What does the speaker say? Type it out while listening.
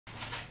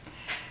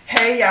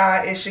Hey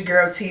y'all, it's your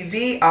girl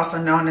TV,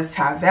 also known as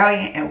Ty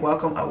Valiant, and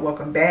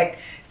welcome back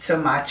to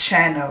my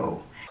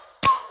channel.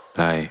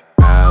 Like,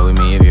 ride with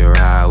me if you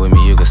ride with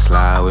me, you can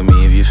slide with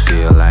me if you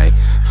feel like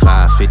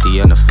 550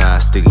 on the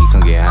 5 sticky,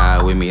 come get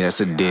high with me, that's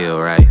a deal,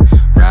 right?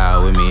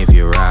 Ride with me if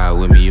you ride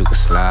with me, you can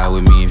slide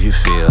with me if you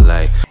feel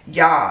like.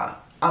 Y'all,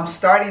 I'm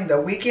starting the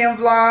weekend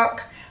vlog.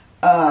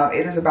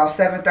 It is about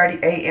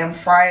 7:30 a.m.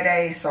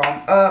 Friday, so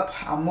I'm up,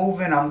 I'm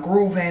moving, I'm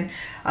grooving,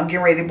 I'm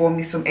getting ready to boil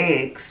me some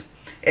eggs.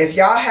 If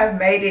y'all have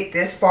made it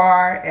this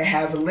far and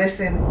have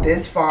listened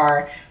this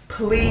far,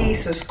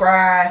 please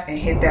subscribe and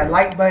hit that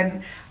like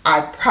button. I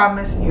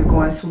promise you're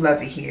going to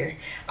love it here.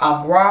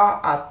 I'm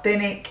raw,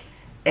 authentic,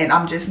 and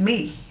I'm just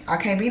me. I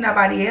can't be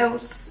nobody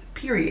else,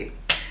 period.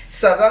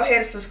 So go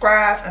ahead and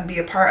subscribe and be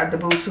a part of the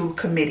Boob Tube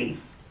committee.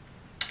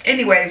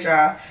 Anyways,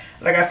 y'all,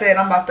 like I said,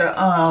 I'm about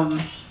to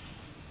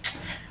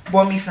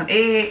boil me some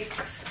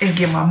eggs and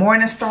get my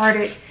morning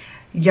started.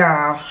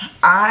 Y'all,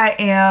 I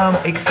am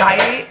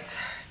excited.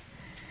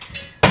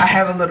 I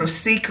have a little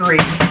secret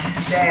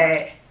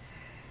that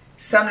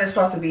something is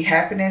supposed to be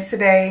happening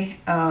today.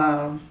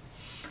 I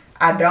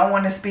don't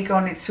want to speak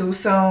on it too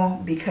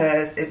soon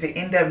because if it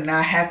end up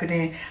not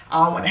happening,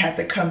 I don't want to have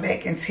to come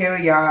back and tell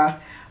y'all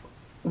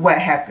what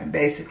happened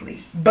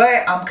basically.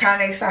 But I'm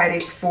kind of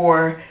excited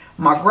for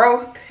my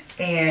growth,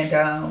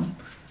 and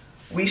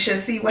we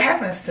should see what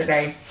happens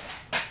today.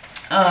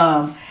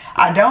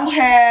 I don't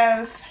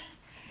have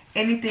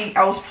anything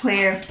else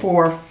planned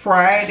for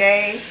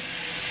Friday.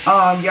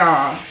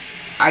 Y'all,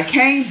 I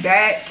came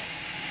back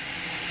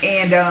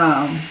and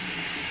I'm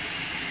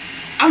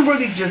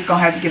really just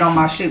gonna have to get on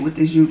my shit with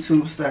this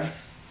YouTube stuff.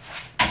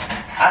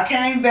 I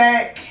came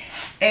back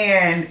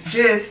and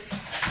just,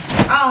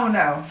 I don't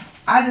know,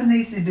 I just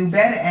need to do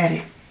better at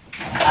it.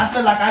 I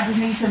feel like I just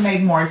need to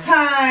make more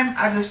time.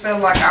 I just feel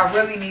like I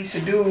really need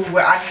to do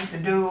what I need to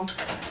do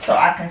so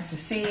I can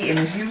succeed in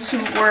this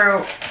YouTube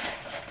world.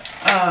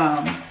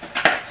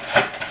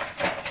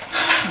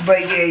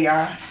 But yeah,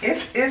 y'all,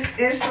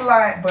 it's a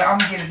lot, but I'm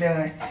gonna get it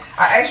done.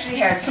 I actually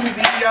had 2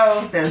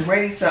 videos that's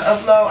ready to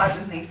upload. I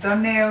just need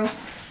thumbnails.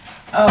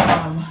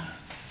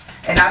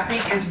 And I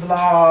think it's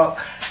vlog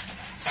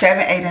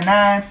 7, 8, and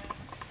 9.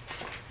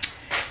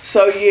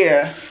 So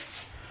yeah,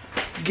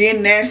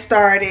 getting that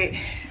started.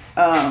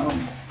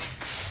 I'm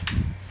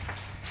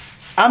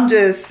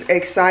just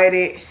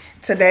excited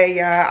today,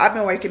 y'all. I've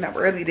been waking up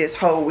early this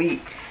whole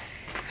week,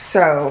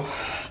 so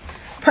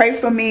pray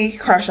for me,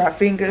 cross your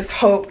fingers,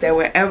 hope that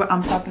whatever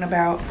I'm talking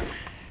about,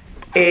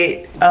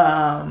 it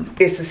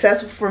is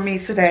successful for me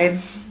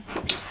today.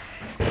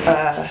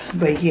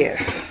 But yeah,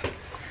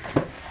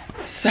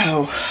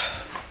 so,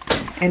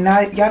 and now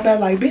y'all better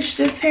like, bitch,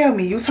 just tell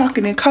me, you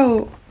talking in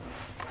code.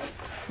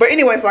 But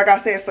anyways, like I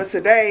said, for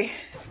today,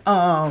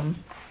 the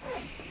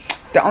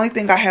only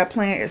thing I have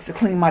planned is to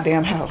clean my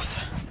damn house.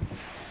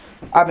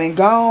 I've been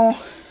gone,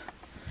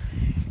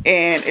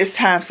 and it's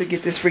time to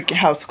get this freaking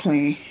house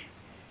clean.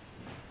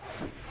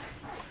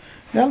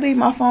 Did I leave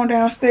my phone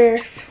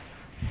downstairs?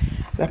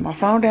 Left my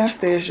phone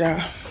downstairs,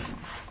 y'all.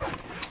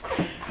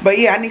 But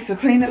yeah, I need to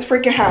clean this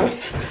freaking house.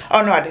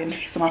 Oh no, I didn't.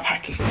 It's in my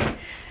pocket.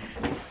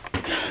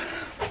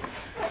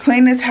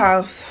 Clean this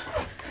house,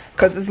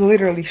 cause there's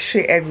literally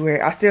shit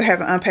everywhere. I still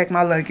haven't unpacked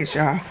my luggage,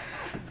 y'all.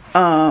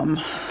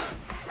 I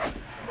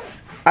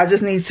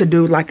just need to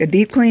do like a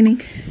deep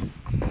cleaning.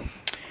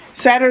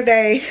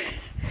 Saturday,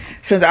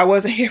 since I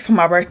wasn't here for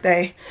my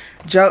birthday,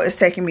 Joe is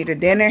taking me to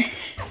dinner.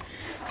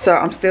 So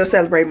I'm still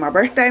celebrating my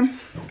birthday.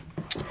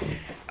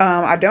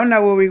 I don't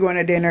know where we're going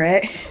to dinner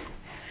at.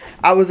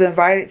 I was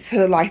invited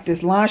to like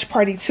this launch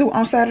party too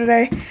on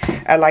Saturday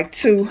at like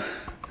 2.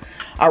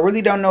 I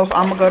really don't know if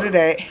I'm going to go to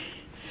that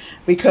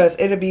because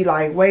it'll be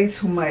like way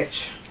too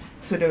much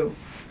to do.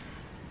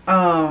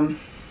 And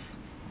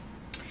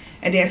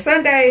then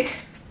Sunday,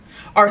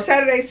 or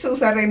Saturday too,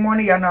 Saturday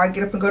morning, y'all know I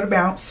get up and go to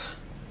bounce.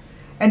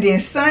 And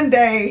then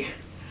Sunday,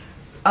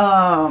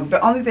 the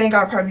only thing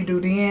I'll probably do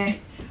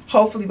then,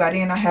 hopefully by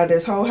then I have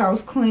this whole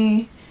house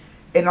clean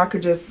and I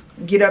could just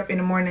get up in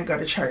the morning and go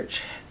to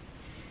church.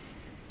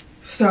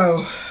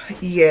 So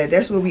yeah,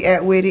 that's where we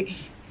at with it.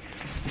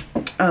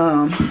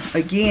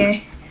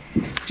 Again,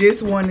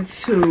 just wanted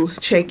to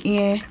check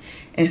in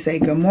and say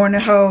good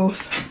morning,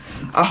 hoes.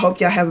 I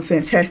hope y'all have a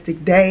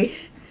fantastic day.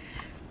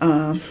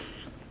 And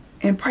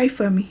pray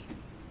for me.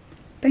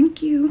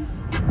 Thank you.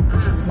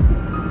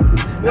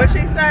 What she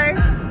say?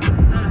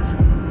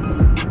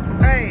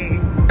 Hey,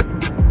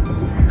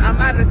 I'm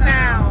out of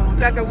town,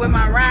 ducking with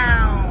my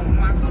round.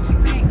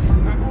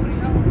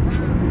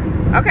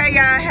 Okay,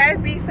 y'all,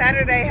 happy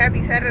Saturday,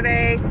 happy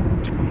Saturday.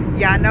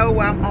 Y'all know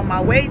where I'm on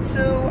my way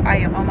to. I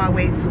am on my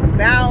way to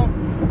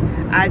bounce.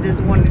 I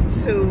just wanted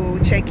to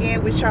check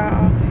in with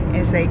y'all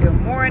and say good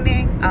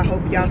morning. I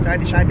hope y'all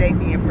started your day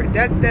being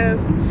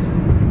productive.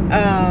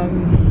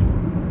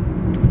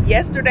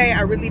 Yesterday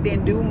I really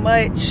didn't do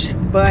much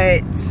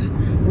but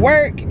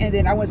work, and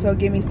then I went to go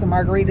get me some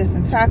margaritas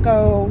and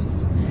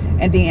tacos,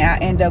 and then I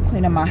ended up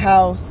cleaning my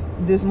house.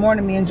 This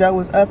morning me and Joe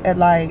was up at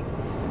like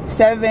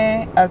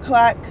 7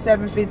 o'clock,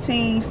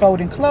 7:15,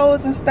 folding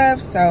clothes and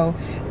stuff. So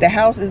the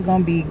house is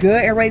gonna be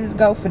good and ready to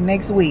go for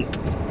next week.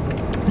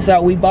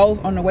 So we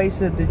both on the way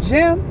to the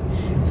gym.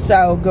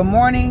 So good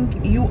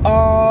morning, you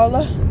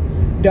all.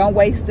 Don't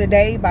waste the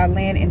day by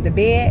laying in the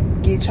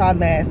bed. Get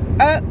y'all ass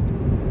up.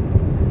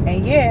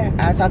 And yeah,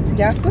 I'll talk to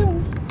y'all soon.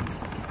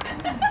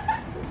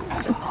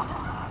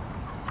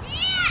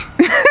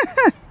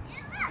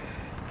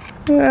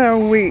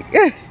 Oh, weak.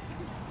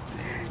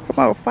 Come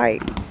on,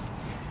 fight.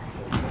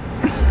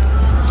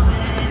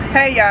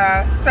 Hey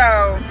y'all,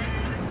 so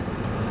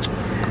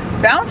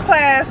bounce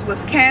class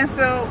was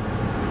canceled,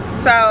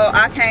 so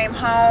I came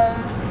home.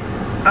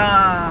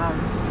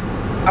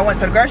 I went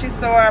to the grocery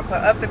store, put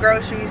up the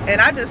groceries,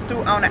 and I just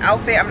threw on an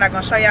outfit. I'm not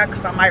gonna show y'all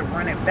because I might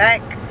run it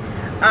back.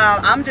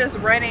 I'm just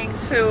running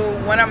to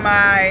one of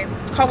my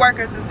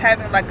co-workers is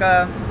having like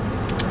a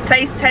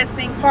taste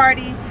testing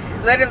party.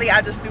 Literally,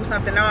 I just threw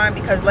something on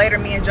because later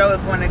me and Joe is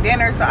going to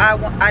dinner, so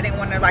I didn't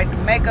want to like do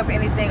makeup or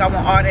anything. I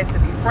want all that to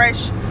be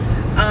fresh.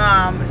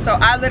 So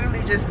I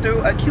literally just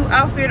threw a cute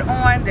outfit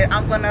on that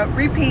I'm gonna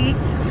repeat,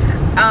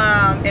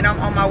 and I'm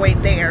on my way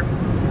there.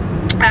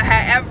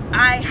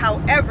 I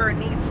however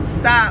need to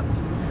stop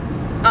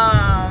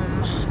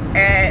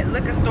at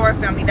liquor store,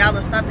 Family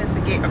Dollar, something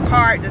to get a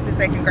card just to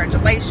say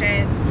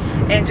congratulations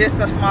and just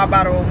a small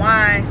bottle of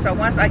wine. So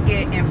once I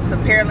get into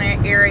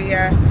Pearland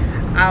area,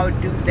 I'll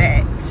do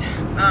that.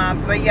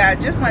 But yeah, I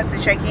just wanted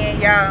to check in,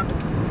 y'all.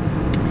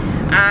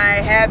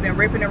 I have been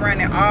ripping and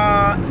running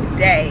all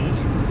day.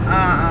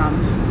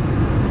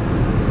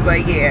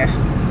 But yeah,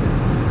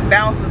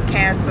 bounce was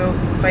canceled,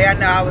 so y'all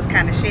know I was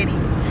kind of shitty.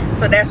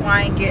 So that's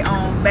why I didn't get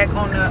back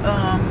on the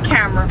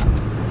camera,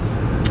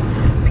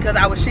 because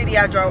I was shitty.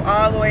 I drove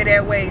all the way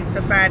that way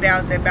to find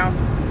out that bounce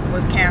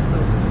was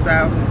canceled.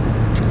 So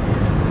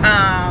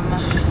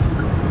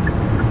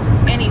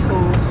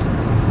anywho,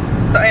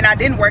 so and I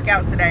didn't work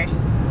out today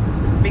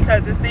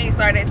because this thing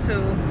started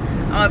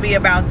to be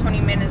about 20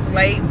 minutes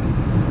late,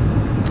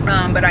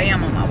 but I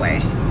am on my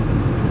way,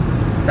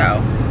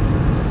 so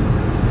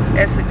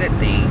that's a good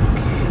thing.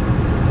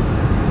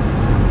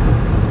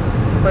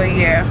 But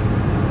yeah,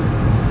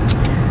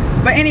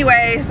 but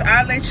anyways,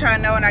 I'll let y'all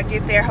know when I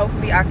get there.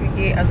 Hopefully I can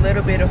get a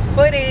little bit of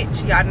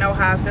footage. Y'all know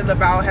how I feel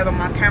about having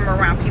my camera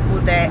around people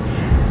that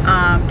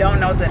don't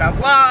know that I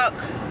vlog,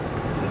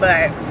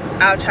 but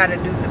I'll try to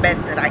do the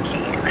best that I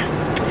can.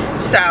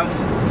 So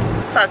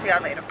talk to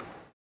y'all later.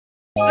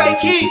 Say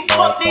keep,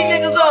 fuck these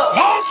niggas up.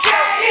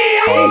 Okay.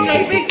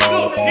 DJ Big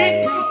Scoop,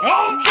 nigga.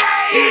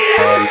 Okay.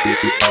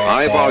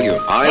 High volume,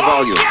 high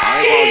volume,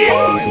 high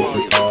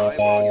volume, high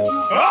volume,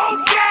 high volume.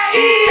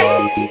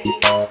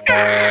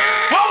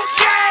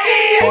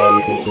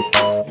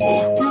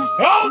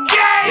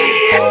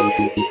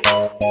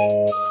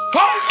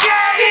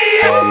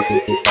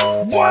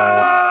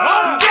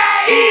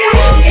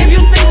 If you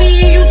see me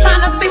and you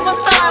tryna see what's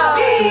up,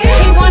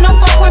 he wanna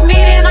fuck with me,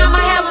 then I'ma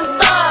have him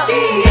stuck.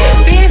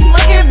 Bitch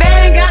looking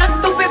bad and got a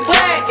stupid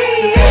butt.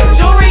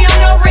 Jewelry on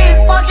your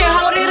wrist, fucking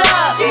hold it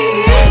up.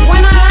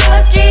 When I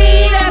holla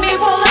ski, that mean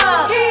pull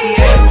up.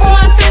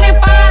 Quarantine and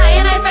fire,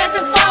 and they fast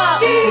as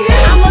fuck.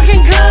 I'm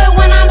looking good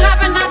when I'm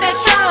hopping out that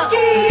truck.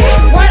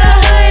 Where the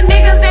hood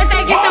niggas that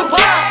they get the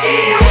buck.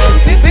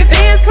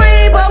 Benz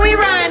clean, but we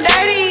run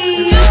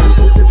dirty.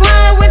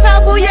 Slime with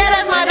your boo, yeah,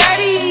 that's my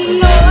dirty.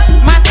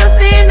 My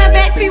sister in the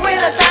backseat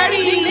with a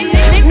 30.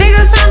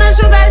 Niggas tryna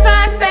shoot back,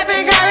 tryna step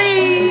and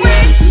curry.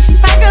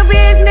 Take a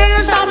bitch, nigga,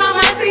 show my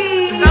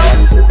mercy.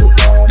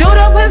 Do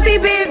the pussy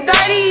bitch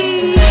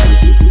dirty.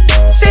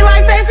 She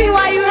like sexy,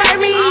 why you hurt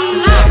me?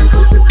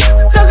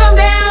 Took him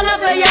down up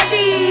the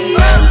yucky.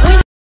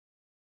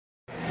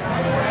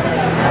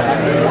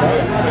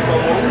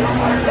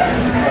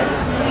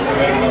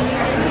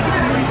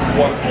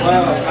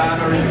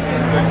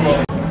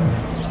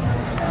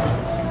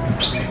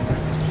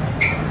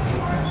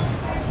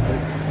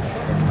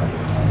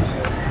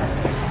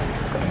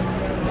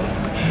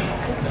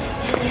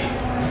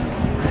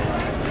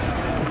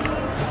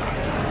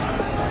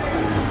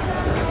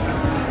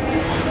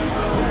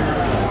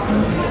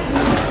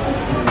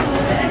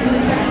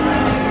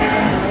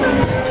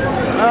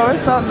 Oh,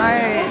 it's so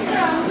nice.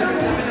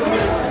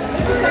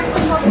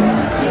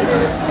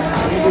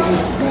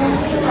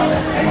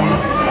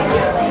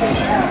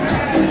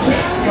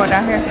 Go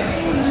down here.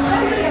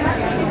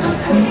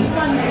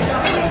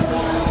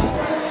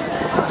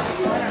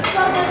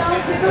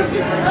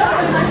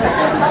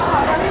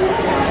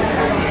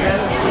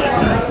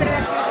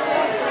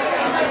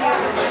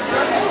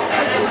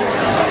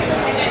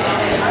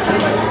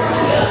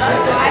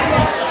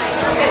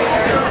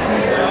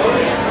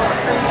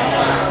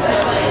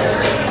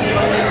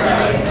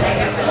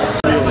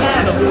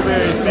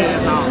 Blueberry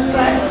spinach house.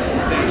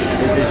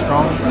 Is it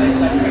strong?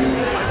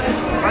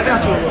 I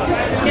got you.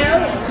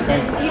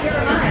 Neither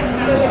am I,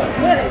 so it's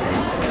good.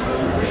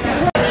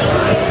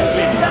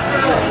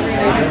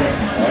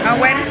 I'm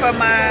waiting for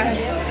my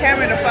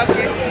camera to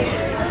focus.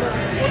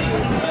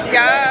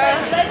 Y'all,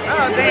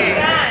 oh dang.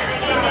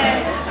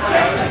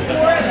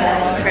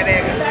 Okay,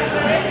 there.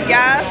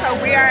 Y'all, so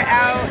we are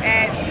out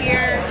at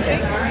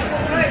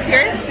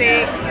Pier 6.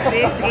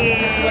 This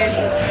is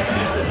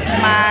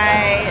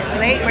my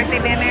late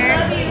birthday dinner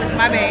with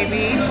my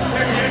baby.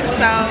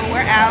 So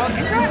we're out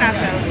enjoying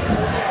ourselves.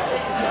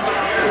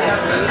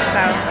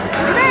 So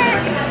we're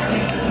back.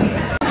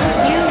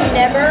 You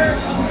never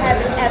have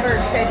ever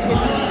said to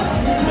me,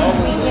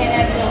 we can't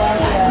have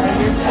Colombia.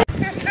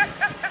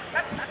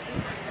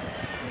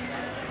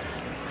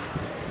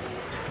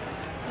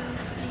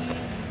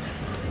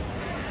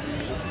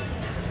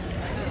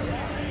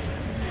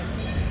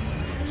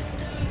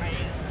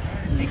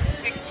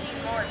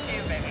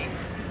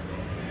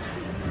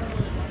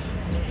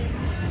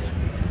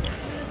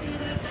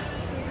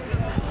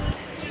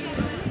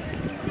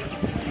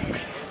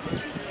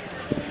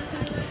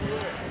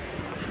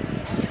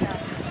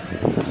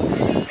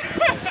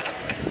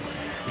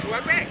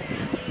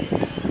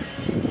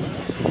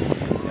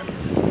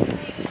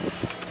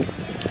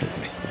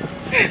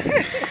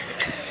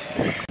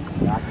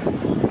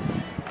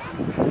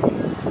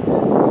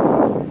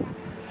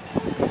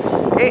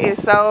 It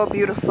is so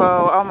beautiful.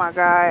 Oh my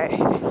God.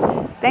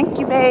 Thank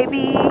you,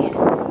 baby.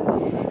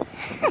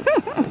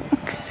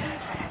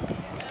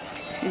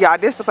 Y'all,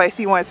 this is the place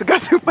he wanted to go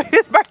to for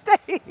his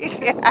birthday.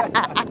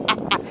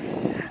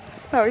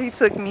 So he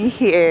took me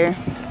here.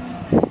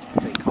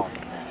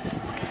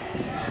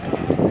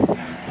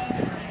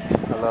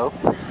 Hello?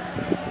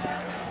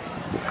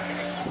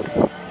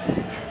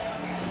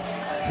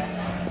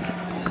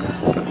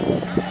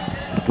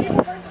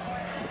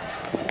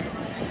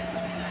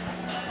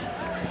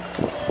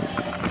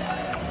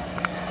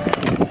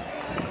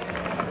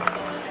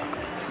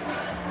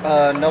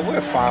 No,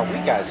 we're fine. We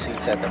got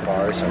seats at the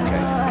bar. It's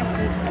okay.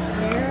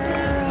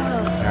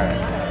 Alright.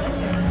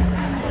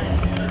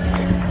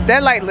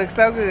 That light looks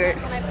so good.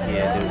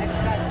 Yeah, dude.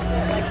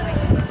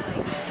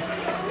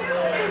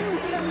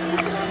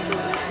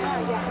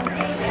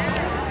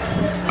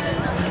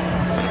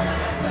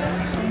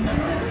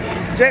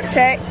 Drip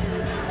check.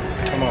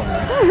 Come on.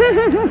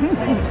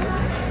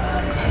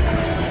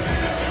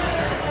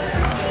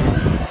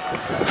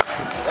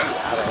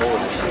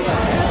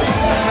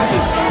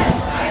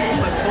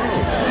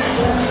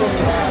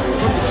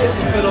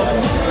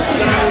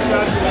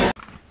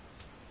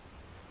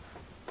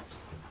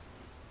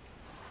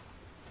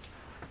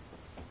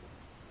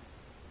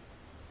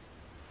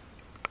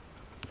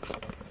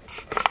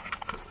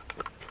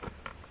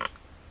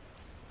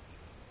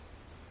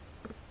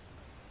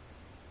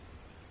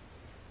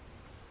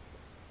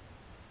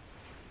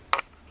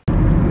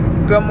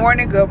 Good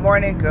morning, good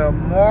morning, good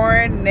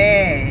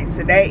morning.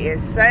 Today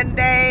is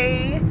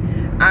Sunday.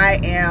 I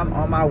am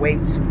on my way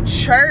to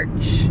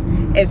church.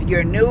 If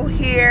you're new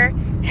here,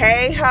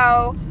 hey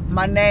ho,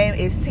 my name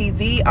is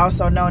TV,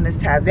 also known as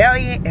Ty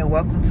Valiant, and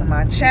welcome to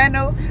my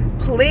channel.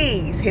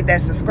 Please hit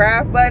that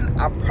subscribe button.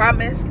 I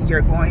promise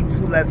you're going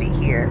to love it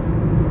here.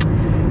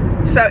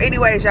 So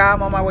anyways, y'all,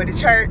 I'm on my way to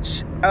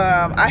church.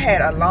 I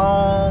had a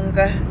long,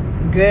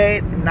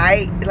 good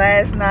night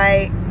last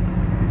night.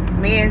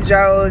 Me and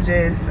Joe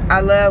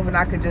I love when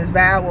I could just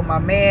vibe with my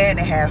man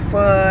and have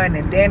fun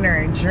and dinner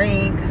and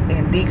drinks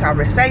and deep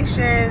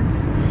conversations.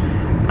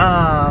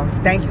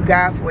 Thank you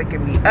God for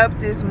waking me up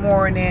this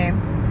morning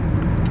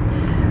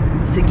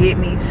to get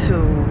me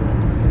to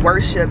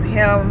worship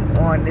him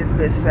on this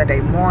good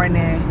Sunday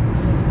morning.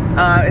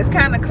 It's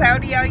kind of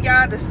cloudy out,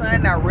 y'all. The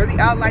sun not really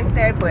out like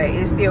that, but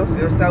it still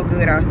feels so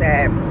good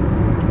outside.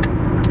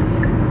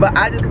 But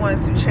I just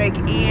wanted to check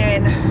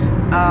in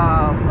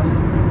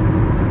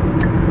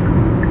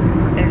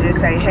and just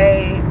say,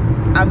 hey,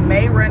 I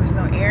may run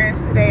some errands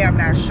today. I'm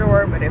not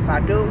sure, but if I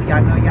do,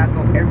 y'all know y'all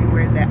go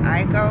everywhere that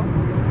I go.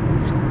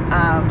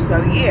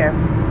 So yeah,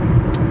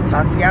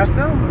 talk to y'all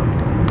soon.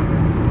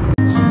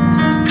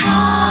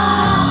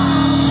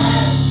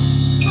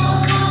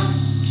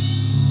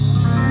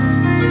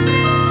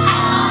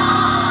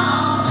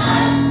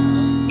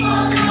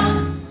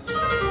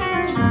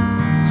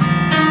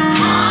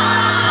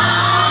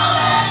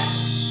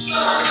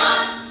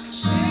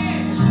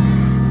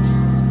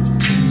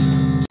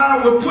 I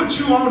will put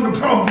you on the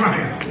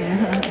program.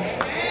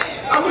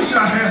 I wish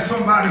I had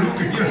somebody who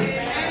could hear me.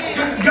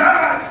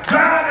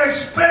 God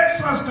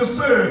expects us to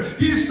serve.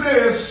 He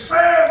says,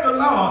 serve the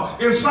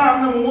Lord. In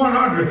Psalm number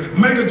 100,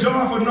 make a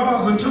joyful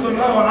noise unto the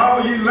Lord,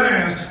 all ye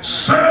lands.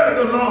 Serve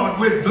the Lord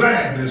with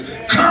gladness.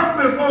 Come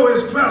before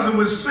his presence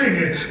with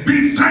singing.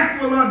 Be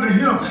thankful unto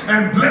him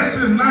and bless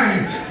his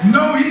name.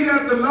 Know ye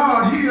that the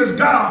Lord, he is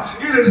God.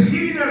 It is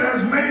he that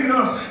has made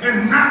us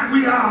and not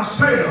we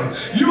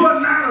ourselves. You are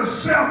not a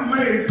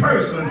self-made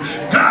person.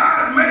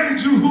 God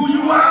made you who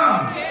you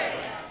are.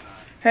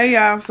 Hey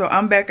y'all, so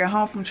I'm back at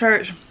home from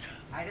church.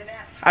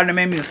 I done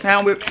made me a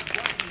sandwich.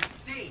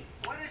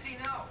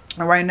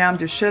 And right now I'm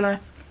just chilling.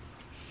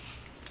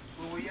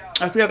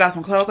 I still got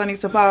some clothes I need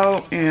to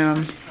fold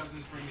and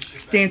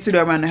things to do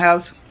around the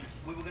house.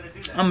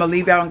 I'm gonna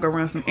leave out and go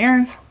run some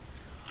errands.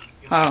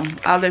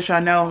 I'll let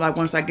y'all know like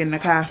once I get in the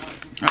car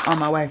on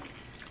my way.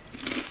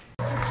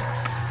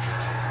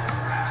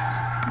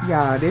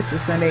 Y'all, this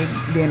is Sunday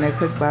dinner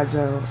cooked by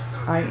Joe.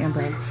 I am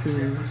about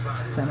to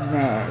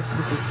smash.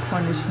 This is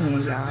Cornish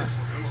hen, y'all.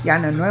 Y'all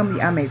know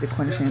normally I make the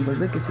Cornish hen, but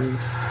look at this.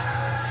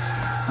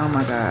 Oh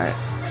my god.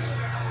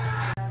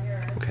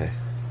 Okay.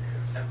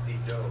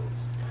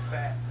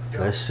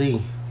 Let's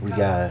see. We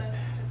got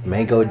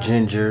mango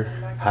ginger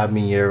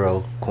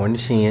habanero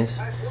Cornish hens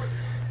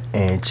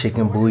and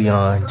chicken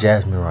bouillon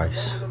jasmine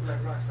rice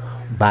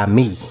by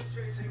me.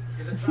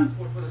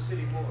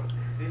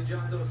 These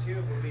John Doe's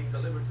here were being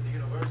delivered to the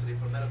university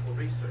for medical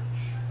research.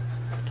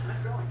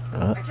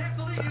 I can't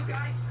believe you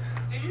guys.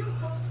 Do you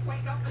folks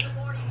wake up in the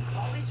morning,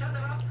 call each other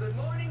up? Good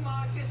morning,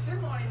 Marcus.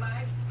 Good morning,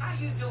 Mike. How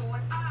you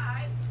doing?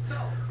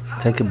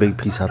 Take a big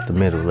piece out the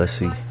middle. Let's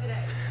see.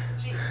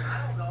 Gee,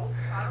 I don't know.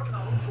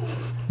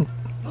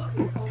 Look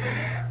over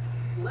there.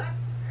 Let's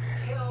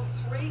kill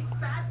 3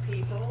 fat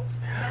people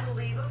and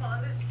leave them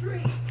on the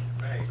street.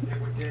 Hey, they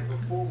were dead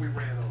before we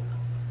ran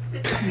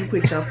over. You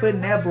put your foot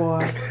in that,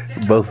 boy.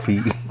 Both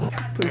feet.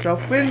 Put your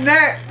foot in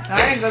that.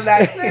 I ain't gonna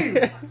lie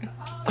to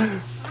you.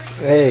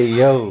 Hey,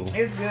 yo.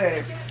 It's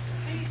good.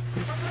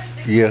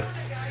 Yeah.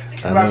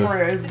 I My know.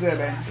 prayer is good,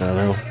 man. I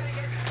know.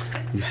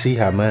 You see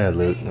how mad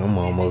look? I'm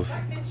almost.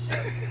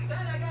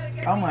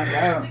 Oh my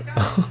god.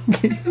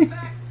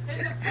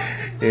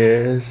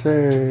 Yes,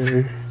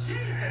 sir.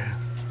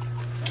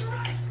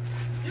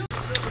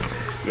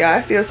 Yeah,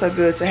 I feel so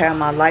good to have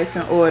my life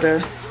in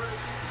order.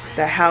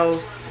 The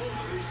house,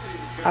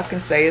 I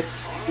can say it's,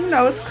 you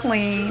know, it's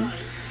clean.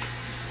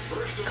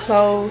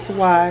 Clothes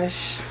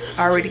wash.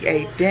 Already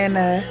ate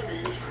dinner.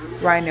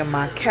 Writing in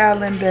my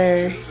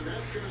calendar.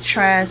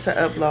 Trying to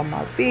upload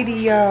my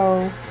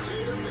video.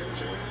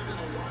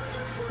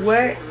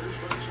 What?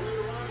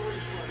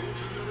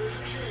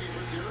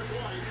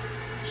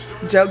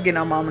 Joe getting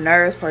on my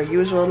nerves per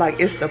usual. Like,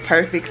 it's the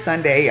perfect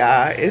Sunday,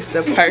 y'all. It's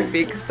the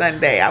perfect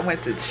Sunday. I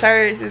went to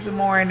church this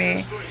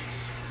morning.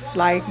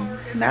 Like,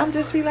 now I'm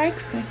just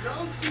relaxing.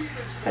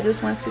 I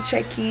just wanted to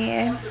check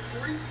in.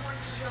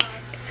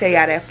 Tell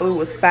y'all that food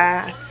was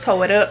fire. I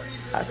tore it up.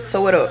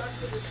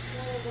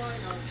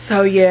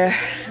 So yeah,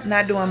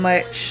 not doing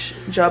much.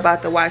 Joe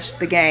about to watch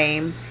the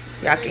game.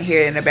 Y'all can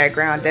hear it in the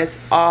background. That's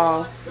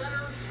all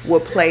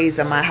what plays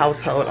in my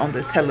household on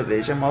the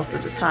television most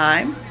of the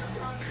time.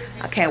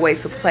 I can't wait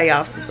till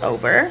playoffs is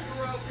over.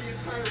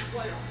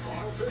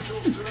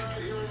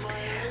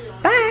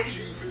 Bye.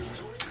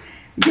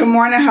 Good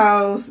morning,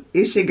 hoes.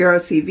 It's your girl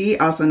TV,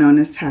 also known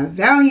as Ty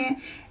Valiant,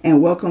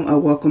 and welcome or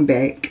welcome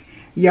back.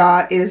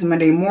 Y'all, it is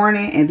Monday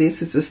morning and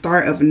this is the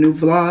start of a new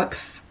vlog,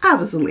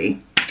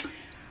 obviously.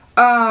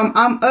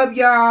 I'm up,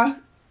 y'all.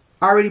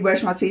 Already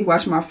brushed my teeth,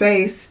 washed my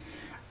face.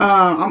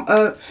 I'm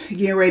up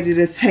getting ready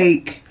to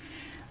take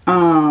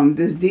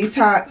this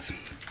detox.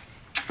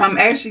 I'm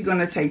actually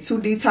gonna take 2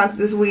 detox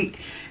this week.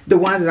 The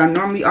ones that I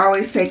normally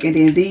always take, and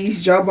then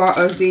these, Joe bought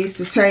us these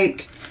to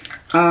take.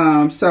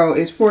 So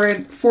it's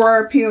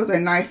 4 pills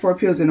at night, 4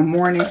 pills in the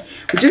morning.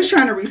 We're just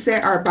trying to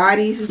reset our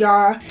bodies,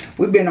 y'all.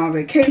 We've been on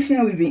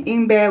vacation, we've been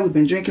eating bad, we've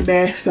been drinking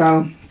bad,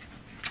 so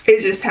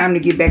it's just time to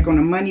get back on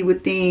the money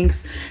with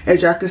things.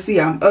 As y'all can see,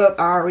 I'm up.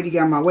 I already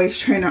got my waist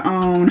trainer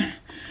on,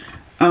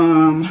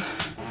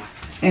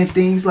 and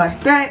things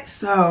like that.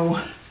 So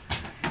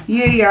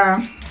yeah,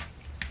 y'all,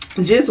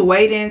 just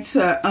waiting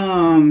to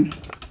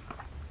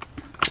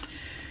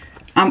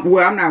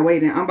I'm not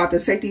waiting. I'm about to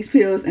take these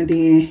pills, and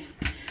then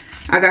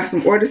I got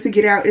some orders to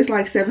get out. It's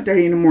like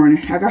 7:30 in the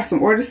morning. I got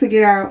some orders to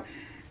get out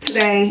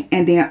today,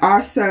 and then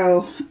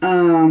also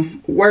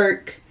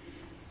work,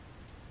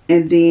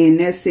 and then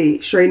that's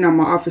it. Straighten out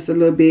my office a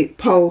little bit,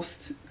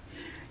 post.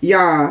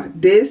 Y'all,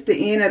 this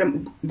the end of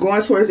the,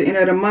 going towards the end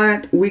of the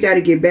month. We got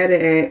to get better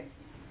at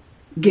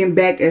getting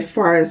back as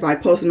far as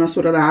like posting on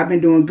sort of like, I've been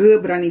doing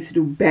good, but I need to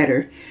do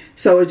better.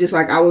 So it's just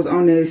like I was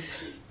on this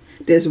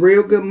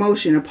real good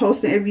motion of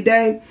posting every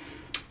day,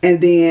 and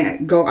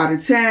then go out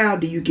of town,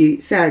 do you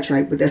get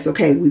sidetracked? But that's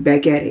okay, we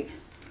back at it.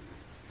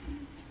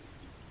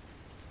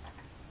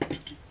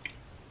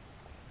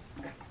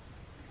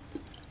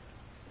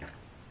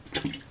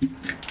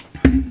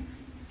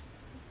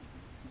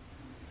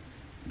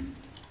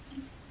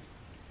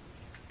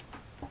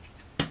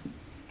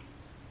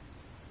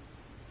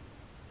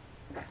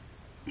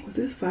 Was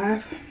this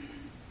 5?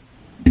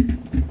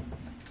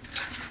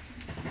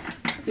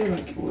 I feel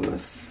like it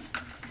was.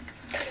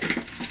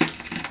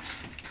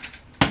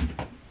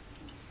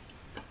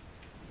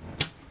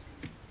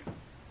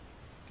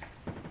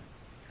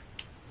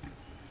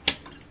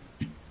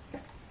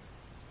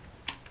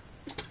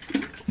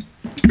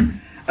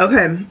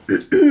 Okay.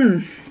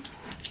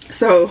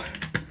 So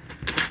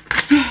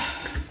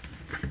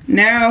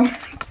now,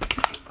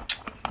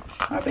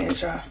 my bad,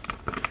 y'all.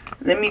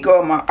 Let me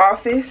go in my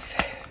office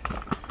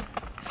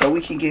so we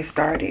can get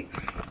started.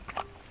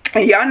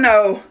 And y'all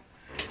know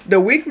the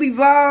weekly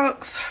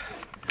vlogs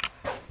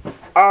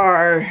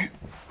are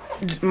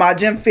my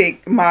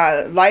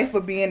my life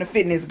of being a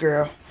fitness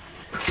girl.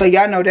 So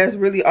y'all know that's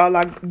really all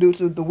I do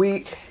through the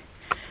week.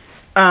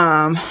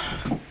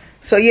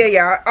 So yeah,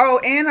 y'all. Oh,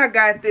 and I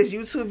got this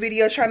YouTube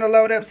video trying to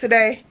load up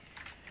today.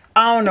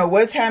 I don't know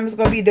what time it's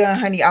gonna be done,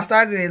 honey. I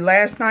started it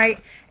last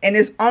night and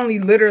it's only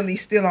literally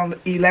still on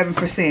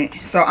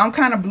 11%. So I'm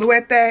kind of blue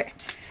at that,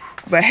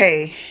 but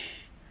hey,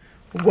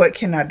 what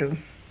can I do?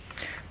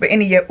 But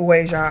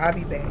anyways, y'all, I'll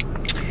be back.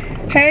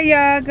 Hey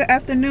y'all, good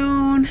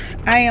afternoon.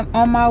 I am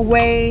on my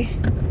way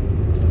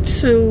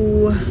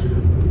to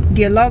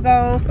get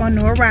logos on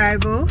new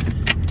arrivals.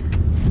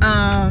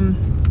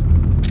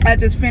 I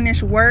just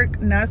finished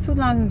work not too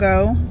long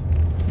ago,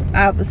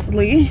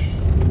 obviously.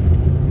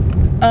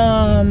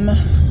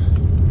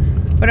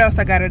 What else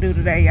I gotta do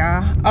today,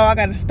 y'all? Oh, I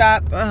gotta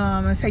stop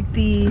and take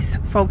these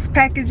folks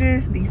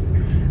packages, these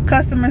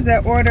customers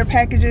that order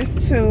packages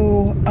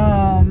to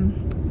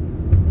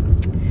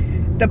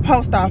the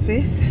post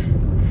office.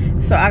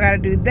 So I gotta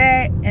do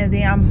that, and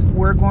then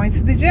we're going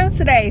to the gym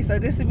today. So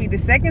this will be the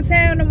second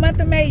time in the month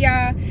of May,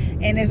 y'all,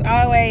 and it's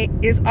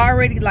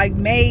already like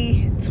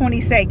May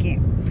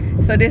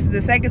 22nd. So this is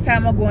the second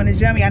time I'm going to the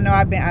gym. Y'all know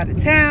I've been out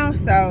of town,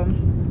 so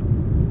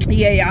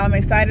yeah, y'all, I'm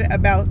excited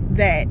about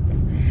that.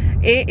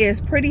 It is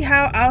pretty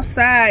hot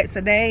outside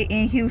today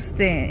in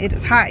Houston. It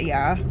is hot,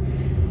 y'all.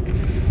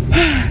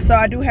 So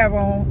I do have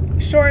on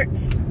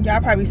shorts.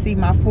 Y'all probably see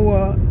my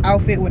full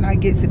outfit when I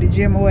get to the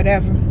gym or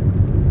whatever.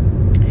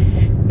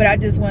 But I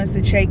just wanted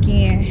to check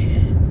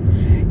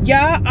in.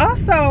 Y'all,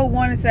 also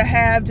wanted to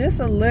have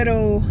just a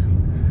little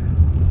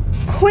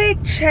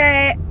quick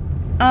chat,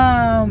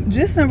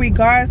 just in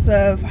regards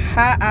of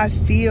how I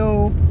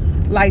feel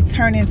like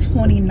turning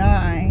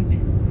 29.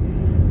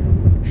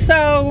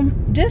 So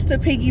just to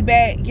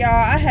piggyback, y'all,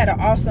 I had an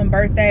awesome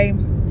birthday.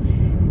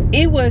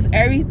 It was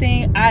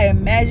everything I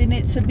imagined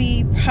it to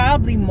be,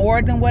 probably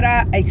more than what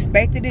I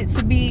expected it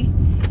to be.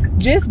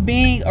 Just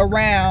being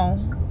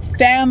around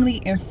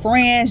family and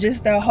friends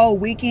just the whole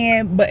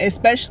weekend, but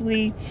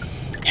especially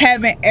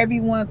having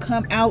everyone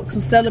come out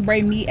to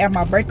celebrate me at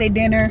my birthday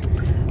dinner.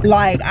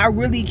 Like, I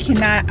really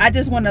cannot, I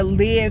just want to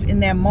live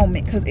in that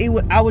moment, because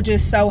I was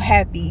just so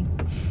happy.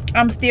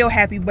 I'm still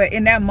happy, but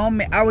in that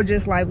moment I was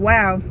just like,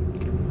 wow,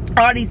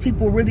 all these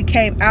people really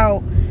came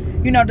out,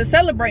 you know, to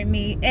celebrate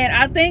me. And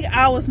I think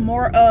I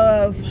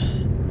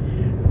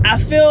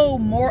feel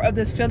more of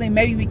this feeling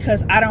maybe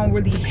because I don't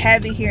really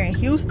have it here in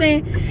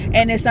Houston,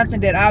 and it's something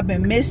that I've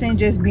been missing,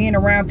 just being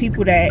around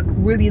people that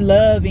really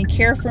love and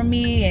care for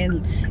me.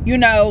 And you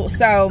know,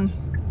 so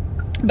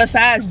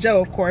besides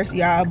Joe, of course,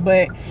 y'all,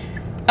 but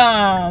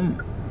y'all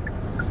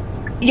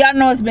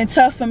know it's been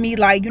tough for me,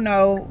 like, you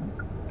know,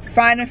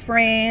 finding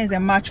friends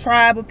and my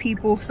tribe of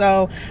people.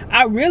 So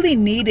I really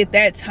needed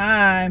that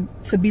time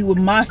to be with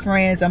my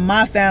friends and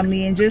my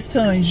family and just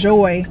to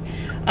enjoy,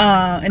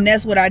 and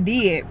that's what I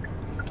did.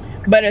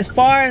 But as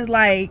far as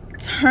like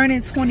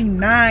turning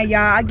 29, y'all,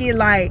 I get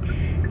like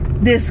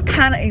this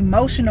kind of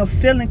emotional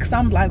feeling, because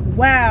I'm like,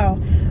 wow,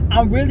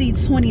 I'm really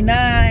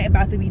 29,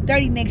 about to be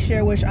 30 next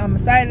year, which I'm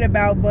excited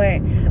about.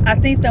 But I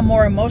think the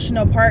more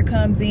emotional part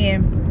comes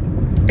in.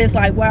 It's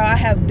like, wow, I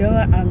have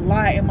done a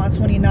lot in my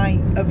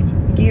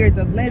 29 years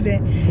of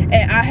living,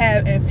 and I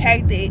have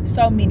impacted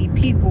so many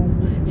people.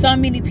 So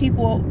many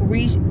people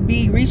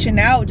be reaching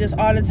out just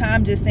all the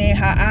time, just saying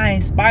how I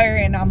inspire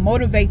and I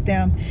motivate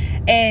them.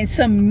 And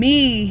to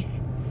me,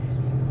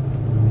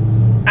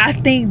 I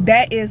think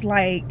that is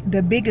like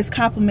the biggest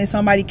compliment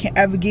somebody can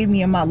ever give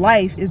me in my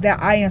life, is that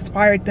I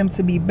inspired them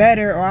to be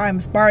better, or I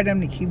inspired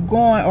them to keep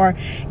going, or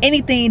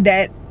anything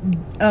that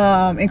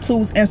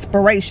includes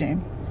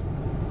inspiration.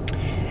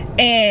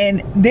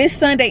 And this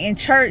Sunday in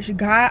church,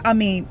 God,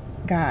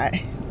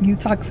 you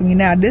talk to me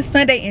now. This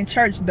Sunday in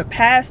church, the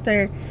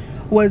pastor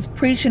was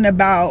preaching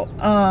about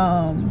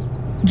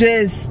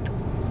just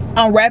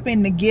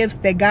unwrapping the gifts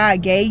that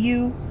God gave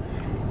you,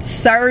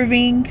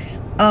 serving,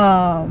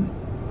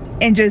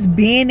 and just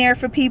being there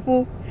for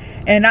people.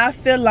 And I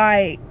feel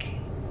like,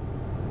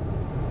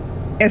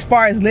 as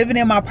far as living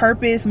in my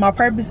purpose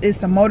is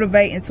to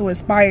motivate and to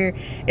inspire.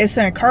 It's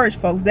to encourage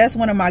folks. That's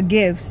one of my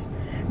gifts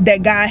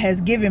that God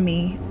has given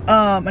me.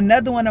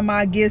 Another one of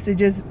my gifts is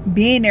just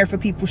being there for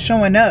people,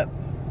 showing up.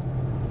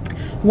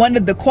 One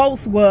of the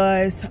quotes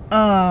was,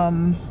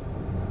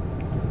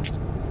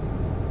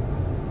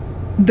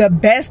 the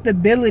best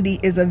ability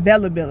is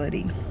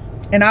availability.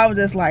 And I was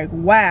just like,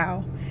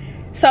 wow.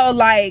 So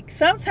like,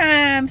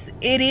 sometimes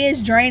it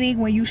is draining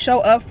when you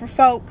show up for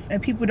folks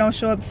and people don't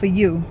show up for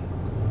you.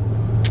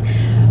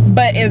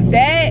 But if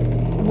that,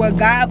 what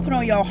God put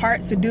on your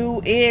heart to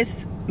do, is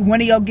one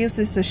of your gifts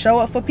is to show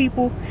up for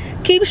people,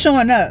 keep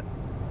showing up,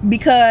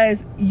 because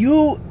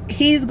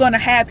he's gonna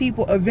have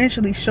people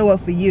eventually show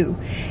up for you.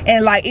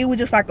 And like, it was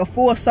just like a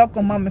full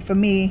circle moment for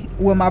me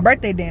with my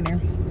birthday dinner.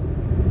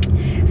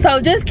 So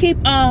just keep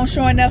on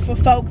showing up for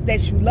folks that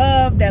you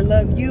love, that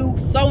love you.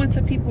 Sow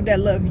into people that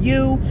love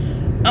you.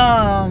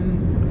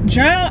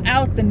 Drown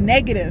out the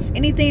negative.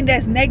 Anything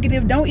that's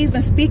negative, don't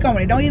even speak on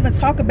it. Don't even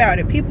talk about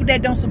it. People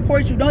that don't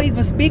support you, don't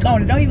even speak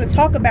on it. Don't even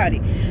talk about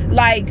it.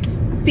 Like,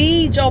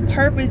 feed your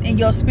purpose and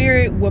your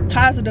spirit with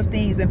positive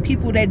things, and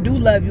people that do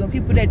love you, and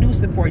people that do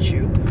support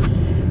you.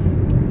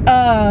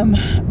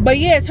 But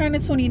yeah,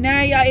 turning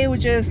 29, y'all, it was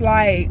just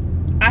like,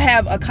 I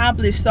have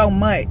accomplished so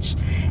much,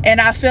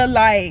 and I feel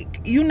like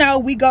you know,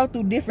 we go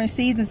through different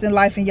seasons in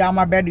life, and y'all,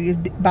 my battery is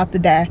about to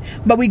die,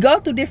 but we go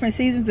through different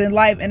seasons in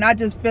life, and I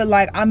just feel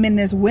like I'm in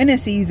this winter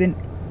season,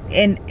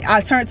 and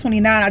I turned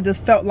 29. I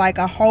just felt like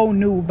a whole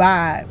new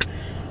vibe.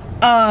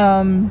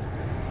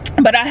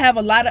 But I have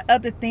a lot of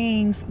other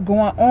things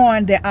going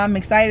on that I'm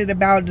excited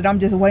about, that I'm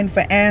just waiting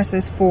for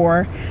answers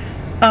for.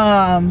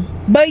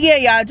 But yeah,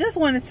 y'all, just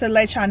wanted to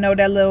let y'all know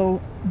that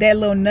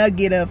little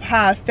nugget of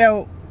how I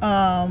felt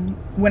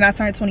when I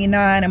turned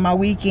 29 and my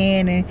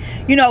weekend, and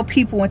you know,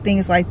 people and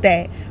things like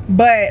that.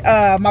 But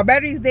my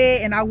battery's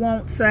dead, and I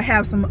want to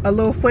have a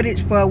little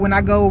footage for when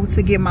I go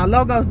to get my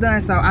logos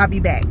done, so I'll be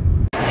back.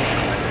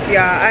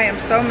 Y'all, I am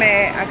so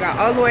mad. I got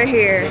all the way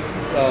here.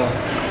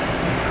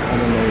 I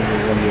don't know if you're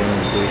gonna be able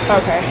to do it.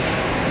 Okay.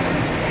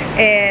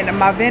 And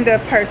my vendor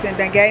person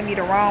that gave me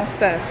the wrong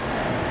stuff.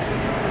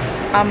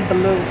 I'm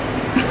blue.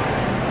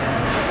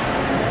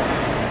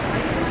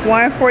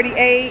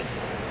 148,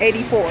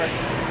 84.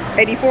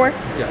 84?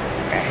 Yeah.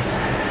 Okay.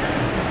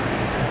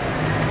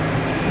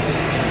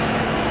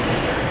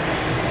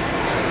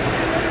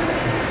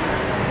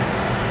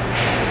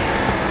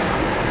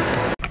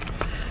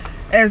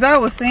 As I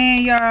was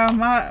saying, y'all,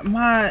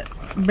 my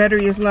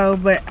battery is low,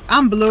 but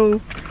I'm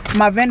blue.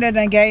 My vendor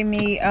done gave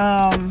me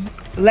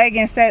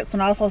legging sets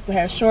when I was supposed to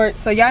have shorts,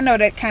 so y'all know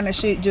that kind of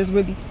shit just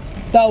really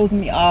throws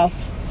me off.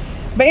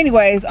 But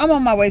anyways, I'm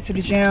on my way to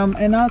the gym,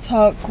 and I'll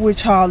talk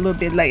with y'all a little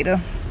bit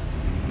later.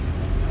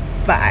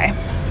 Bye.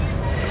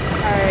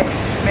 Alright,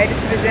 made it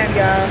to the gym,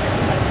 y'all.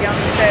 Get on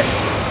the steps.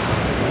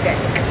 Back.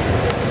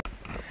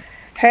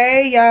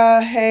 Hey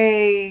y'all,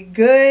 hey,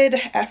 good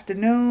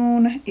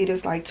afternoon. It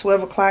is like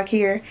 12 o'clock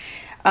here.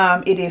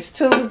 It is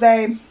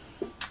Tuesday.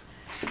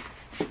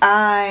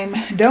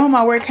 I'm doing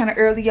my work kind of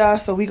early, y'all,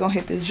 so we gonna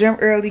hit the gym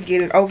early,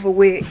 get it over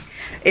with.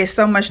 It's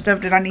so much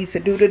stuff that I need to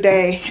do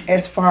today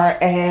as far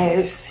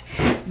as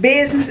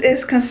business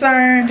is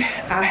concerned.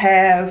 I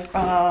have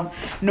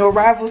new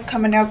arrivals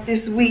coming out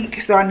this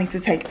week, so I need to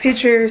take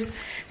pictures.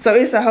 So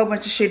it's a whole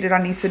bunch of shit that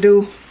I need to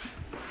do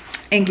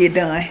and get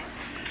done.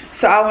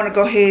 So I want to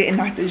go ahead and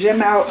knock the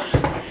gym out,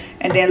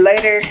 and then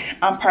later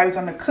I'm probably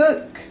gonna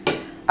cook.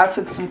 I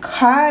took some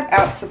cod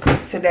out to cook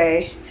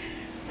today.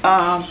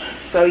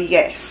 So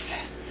yes,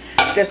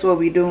 that's what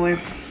we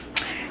doing,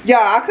 y'all.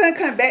 I couldn't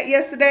come back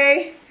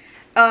yesterday.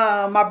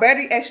 My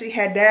battery actually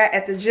had died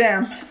at the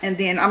gym, and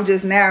then I'm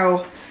just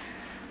now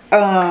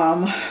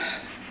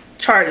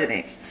charging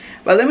it.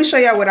 But let me show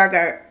y'all what I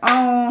got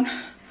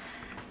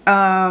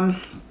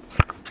on.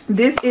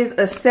 This is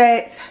a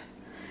set.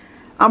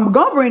 I'm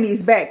gonna bring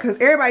these back because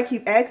everybody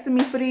keep asking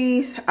me for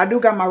these. I do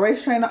got my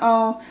race trainer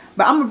on,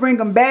 but I'm gonna bring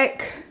them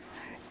back.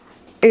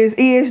 It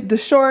is the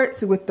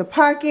shorts with the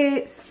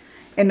pockets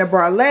and the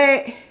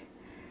bralette.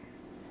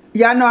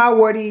 Y'all know I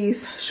wore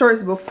these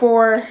shorts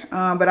before,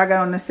 but I got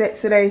on the set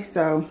today,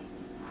 so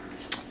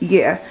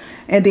yeah.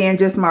 And then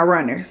just my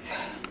runners.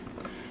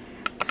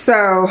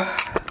 So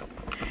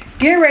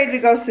getting ready to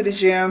go to the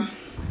gym.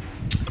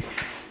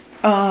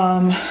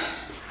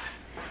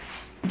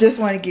 Just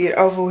want to get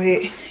over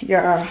with,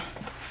 y'all.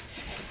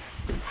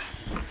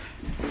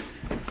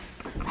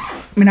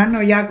 I mean, I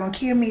know y'all gonna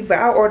kill me, but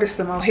I ordered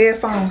some more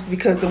headphones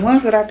because the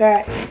ones that I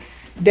got,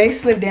 they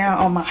slipped down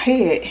on my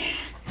head.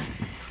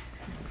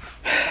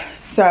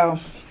 So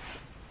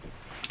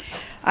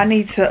I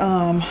need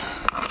to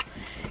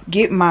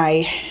get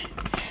my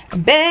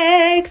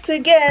bag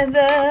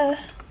together.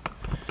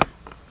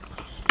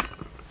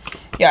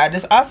 Yeah,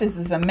 this office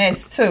is a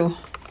mess too.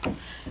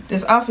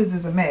 This office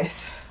is a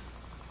mess.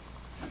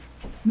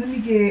 Let me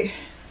get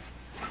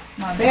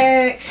my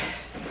bag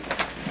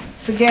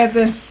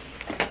together.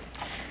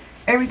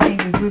 Everything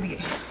is really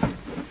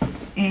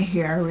in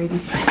here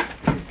already.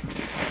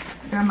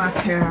 Got my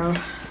towel.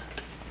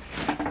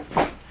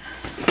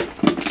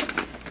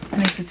 I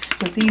need to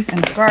put these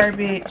in the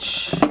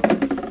garbage.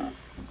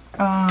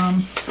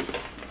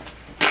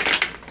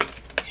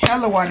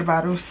 Hella water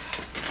bottles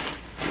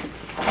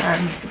I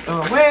need to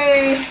throw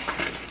away.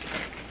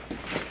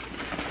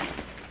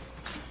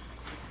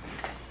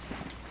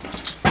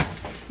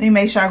 Let me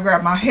make sure I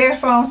grab my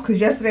headphones, because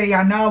yesterday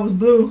y'all know I was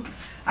blue.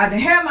 I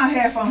didn't have my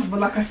headphones, but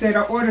like I said,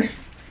 I ordered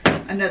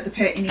another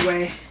pair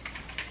anyway,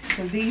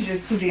 because these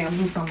just too damn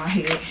loose on my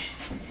head.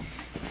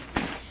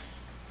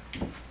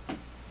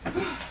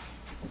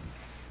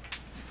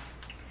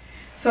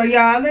 So y'all,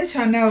 I'll let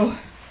y'all know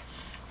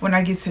when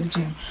I get to the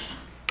gym.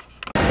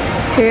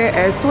 Here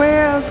at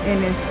 12,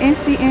 and it's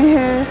empty in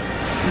here,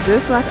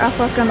 just like I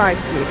fucking like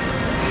it.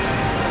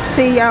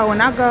 See y'all,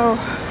 when I go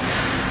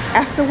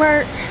after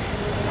work,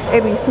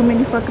 it be too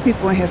many fucking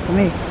people in here for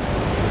me.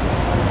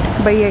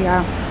 But yeah,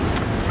 y'all,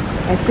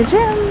 at the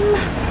gym.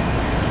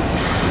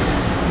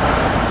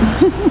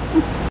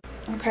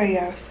 Okay,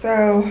 y'all,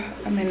 so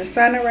I'm in the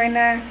sauna right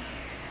now.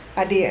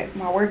 I did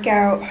my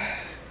workout.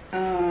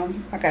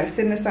 I gotta sit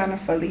in the sauna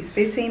for at least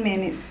 15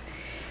 minutes,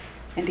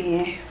 and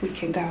then we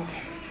can go.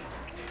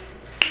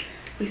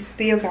 We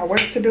still got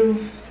work to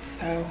do,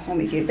 so when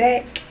we get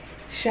back,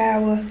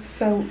 shower,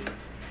 soak,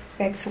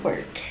 back to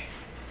work.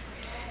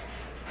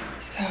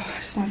 So I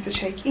just wanted to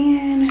check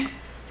in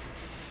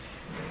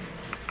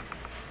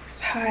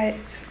hot,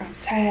 I'm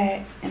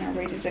tired, and I'm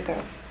ready to go.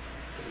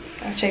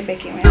 I'll check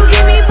back in. You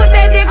give me, put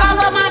that dick all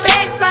on my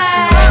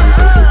backside.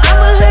 I'm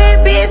a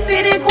hood bitch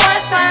sitting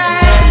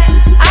courtside.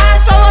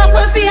 I show up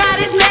pussy how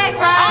this Mac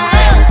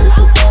ride.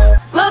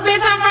 Little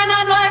bitch, I'm from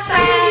the north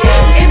side.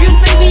 If you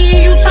see me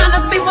and you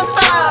tryna see what's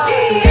up,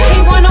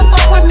 he wanna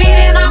fuck with me,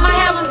 then I'ma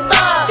have him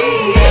stuck.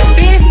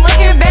 Bitch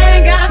looking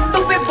bad and got a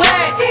stupid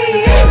butt.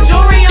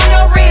 Jewelry on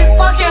your wrist,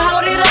 fucking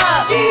hold it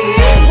up.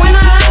 When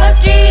I holla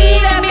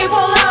ski, that mean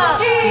pull up.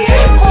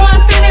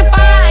 Quarantine and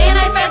fire, and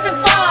they fast as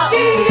fuck.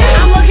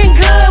 I'm looking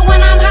good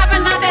when I'm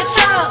hopping out that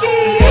truck.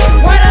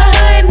 Where the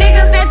hood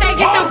niggas that they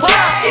get them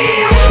bucks.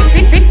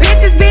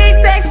 Bitches big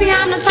sexy,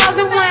 I'm the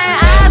chosen one.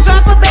 I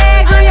drop a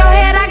bag on your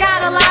head, I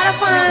got a lot of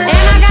fun.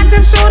 And I got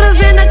them shooters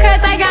in the cut,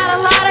 they got a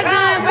lot of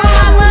guns. Put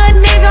my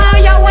little nigga on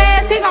your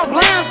ass, he gon'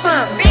 blam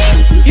something.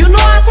 You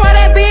know I swear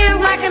that Benz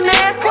like a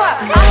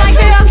NASCAR. I like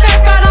the Hellcat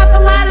cut off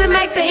the line and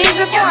make the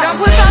engine fart. Don't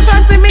put your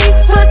trust in me,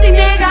 pussy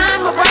nigga,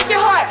 I'ma break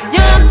your heart.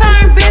 Young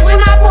turn bitch, when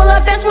I pull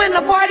up, that's when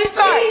the party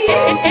start.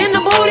 In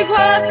the booty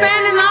club,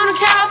 standing on the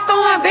couch,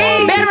 throwing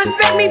beans. Better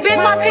respect me, bitch,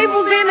 my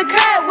people's in the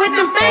cut with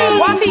them things.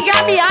 Wifey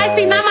got me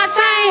icy, now my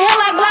chain hit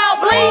like blow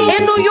bling.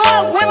 In New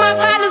York, with my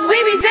partners, we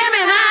be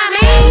jamming, I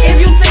mean. If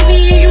you see me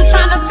and you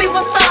tryna see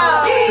what's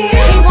up,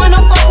 he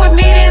wanna fuck with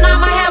me, then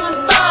I'ma have him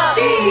stuck.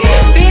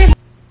 Bitch.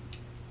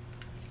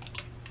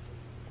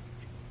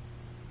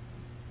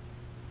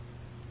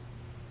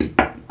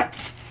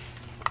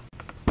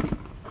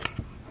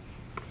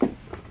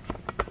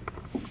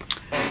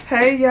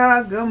 Hey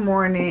y'all, good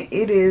morning.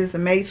 It is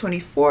May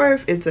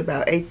 24th. It's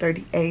about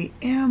 8:30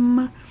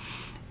 a.m.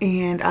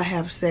 and I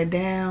have sat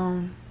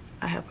down.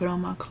 I have put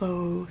on my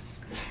clothes.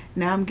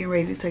 Now I'm getting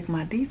ready to take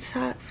my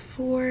detox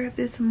for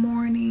this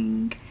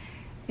morning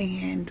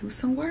and do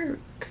some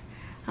work.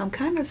 I'm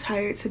kind of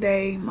tired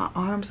today. My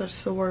arms are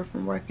sore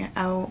from working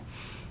out.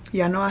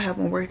 Y'all know I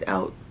haven't worked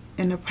out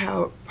in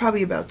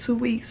probably about 2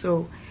 weeks,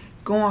 so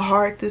going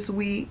hard this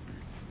week.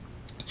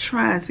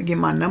 Trying to get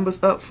my numbers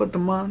up for the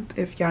month,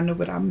 if y'all know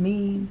what I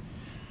mean.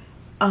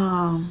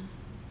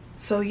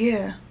 So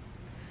yeah,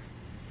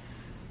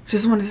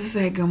 just wanted to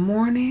say good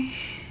morning.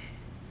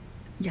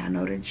 Y'all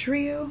know the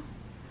drill.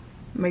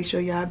 Make sure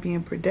y'all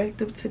being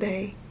productive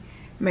today.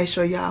 Make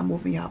sure y'all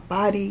moving y'all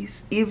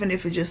bodies, even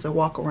if it's just a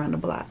walk around the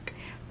block.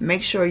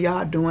 Make sure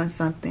y'all doing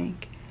something.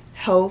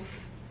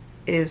 Health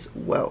is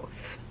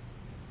wealth.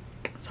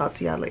 Talk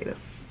to y'all later.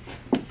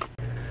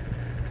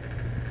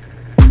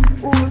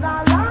 Ooh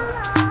la la la.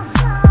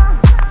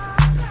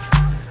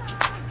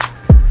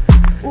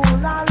 Ooh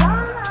la la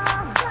la.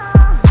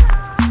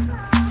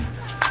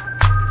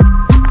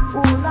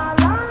 Ooh la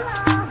la la.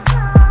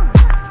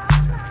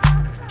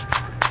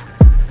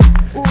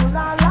 Ooh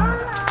la la la.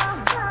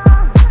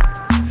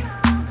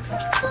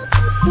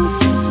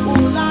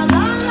 Ooh la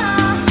la la.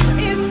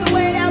 It's the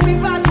way that we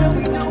rock when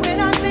we doing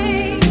our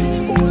thing.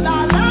 Ooh la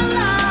la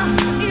la.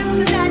 It's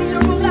the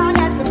natural law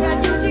that the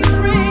refugees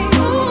bring.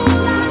 Ooh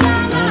la la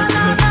la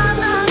la la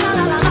la la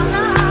la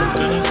la.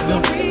 So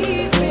we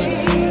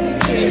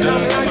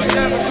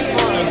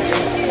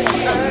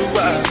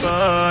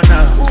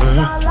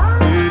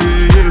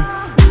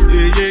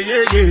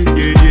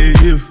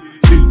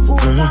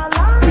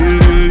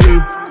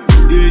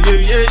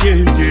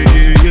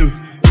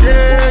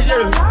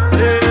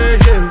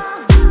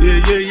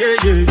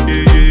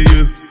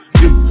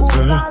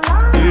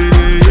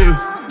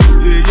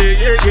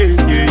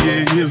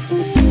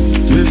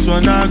this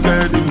one I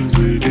can do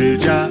with the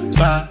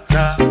jabba.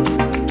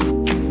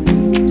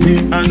 Me,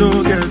 I no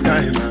get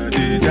time, I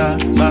did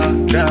jabba.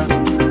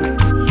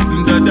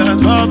 Dada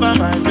cover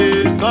my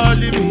face,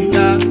 calling me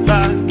jabba.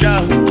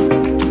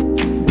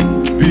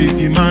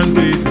 Biggie man,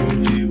 we know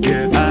you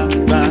get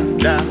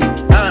abada.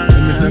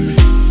 Tell me,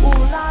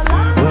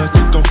 what's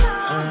it come?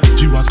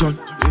 G-Wagon,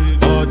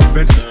 all the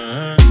Benz,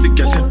 the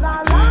girl them,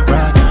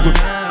 ride the whip.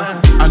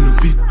 I know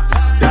feet,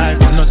 die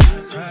for nothing.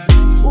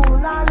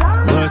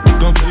 What's it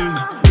come?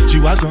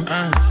 G-Wagon,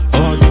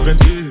 all the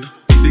Benz,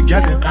 the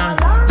girl them,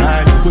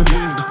 ride the whip.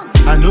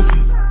 I know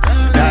feet,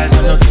 die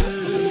for nothing.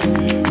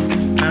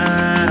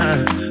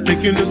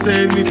 Make you no say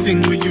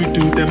anything when you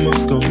do, they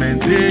must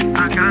commend it.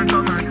 I can't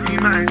come and keep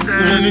myself.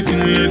 So anything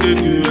when they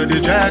do, they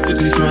try to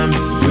destroy me.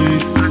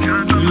 I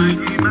can't come and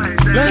keep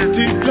myself.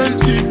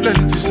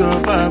 Plenty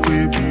survive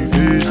we be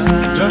face.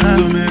 Just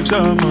to make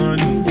sure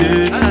money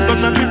day. But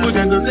my people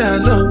then go say I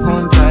know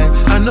one time,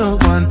 I know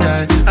one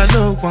time, I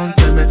know one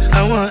time.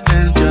 I want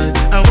enjoy,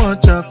 I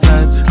want job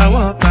life, I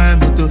want buy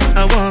motor,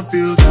 I want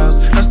build house,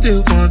 I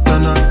still want to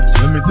know.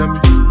 Tell me,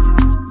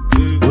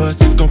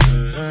 what's it come?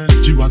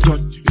 G-Wagon,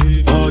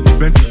 all the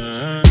Benz,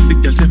 the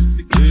girl them,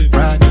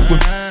 ride the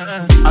whip.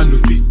 I know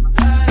feet,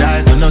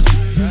 die for nothing.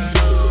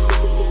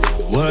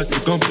 What's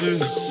it come?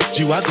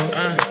 G-Wagon,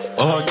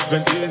 all the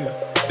Benz,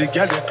 the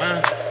girl them,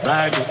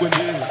 ride the whip.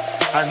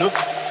 I know,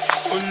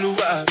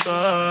 Oluwa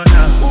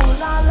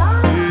now.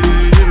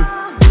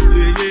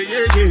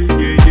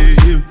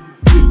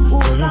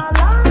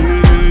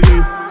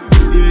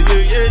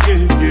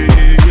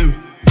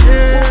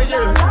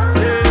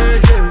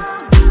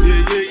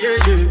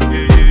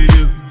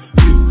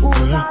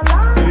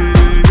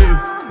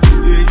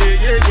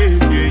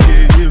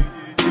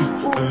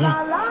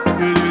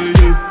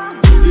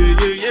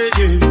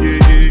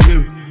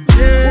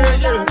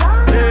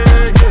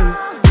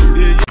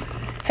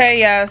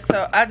 Hey y'all,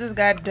 so I just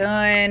got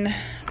done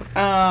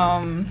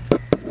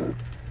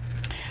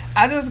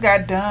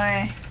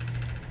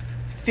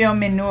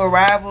filming new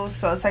arrivals,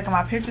 so taking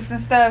my pictures and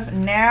stuff.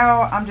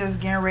 Now I'm just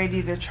getting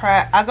ready to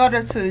try. I go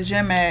to the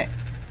gym at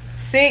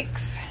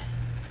 6,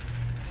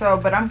 so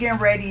but I'm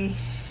getting ready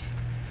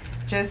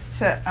just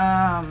to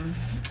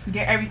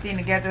get everything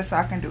together so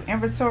I can do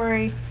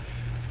inventory,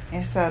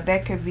 and so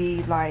that could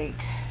be like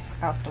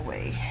out the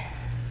way.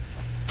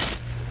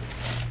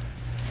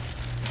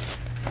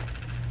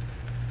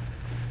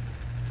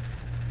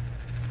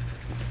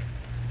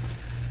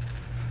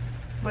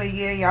 But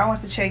yeah, y'all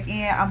want to check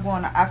in. I'm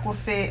going to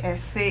Aquafit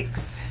at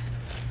 6.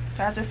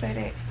 Did I just say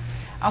that?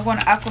 I'm going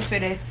to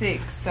Aquafit at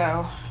 6,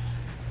 so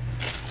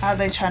I'll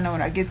let y'all know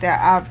when I get there.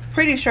 I'm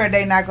pretty sure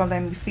they're not gonna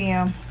let me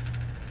film,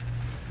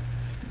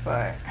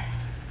 but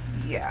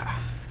yeah,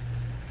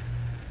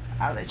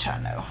 I'll let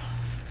y'all know.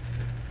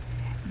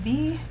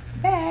 Be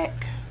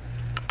back.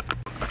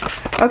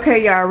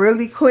 Okay y'all,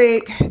 really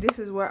quick, this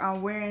is what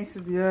I'm wearing to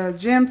the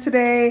gym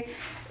today.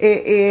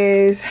 It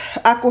is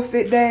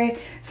Aquafit day,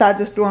 so I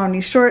just threw on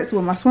these shorts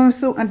with my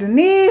swimsuit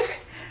underneath,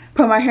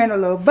 put my hair in a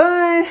little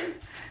bun,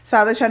 so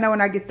I'll let y'all know when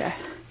I get there.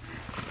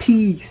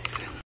 Peace.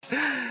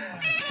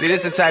 See,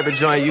 this is the type of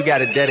joint you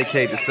gotta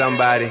dedicate to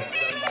somebody.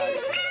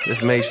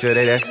 Just make sure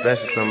they that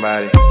special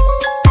somebody.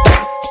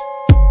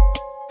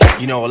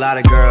 You know, a lot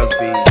of girls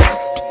be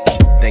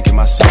thinking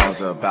my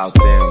songs are about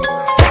them,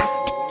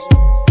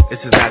 but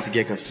this is not to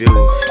get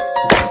confused.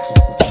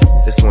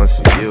 This one's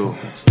for you.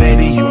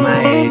 Baby, you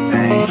my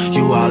everything.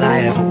 You all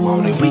I ever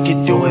wanted. We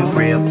could do it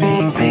real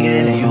big,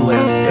 bigger than you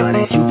ever done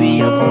it. You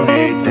be up on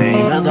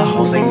everything. Other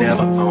hoes ain't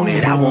never own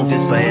it. I want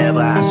this forever.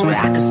 I swear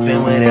I could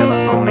spend whatever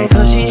on it.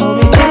 Cause she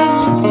hold me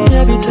down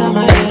every time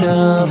I hit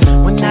up.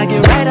 When I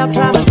get right, I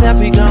promise that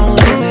we gon'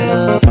 live it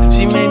up.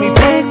 She made me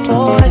beg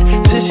for it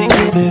till she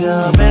give it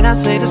up. And I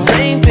say the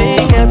same thing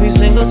every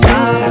single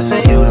time. I say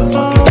you the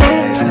fucking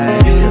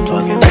best. You the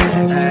fucking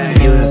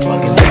best. You the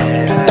fucking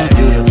best.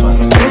 You the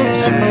fucking best.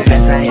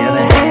 Best I ever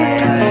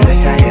had.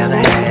 Best I ever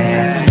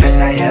had. Best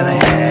I ever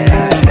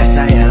had. Best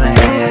I ever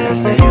had. I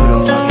say you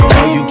the fucking best.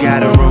 Oh, you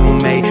got a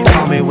roommate.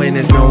 Call me when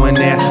there's no one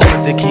there.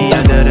 Put the key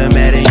under the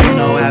mat and you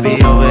know I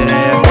be over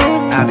there.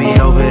 I be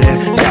over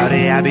there. Shout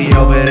it, I be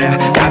over there.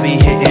 I be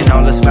hitting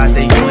all the spots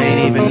that you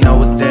ain't even know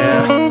was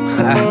there.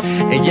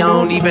 And you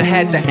don't even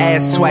have to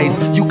ask twice.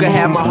 You can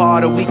have my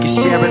heart or we can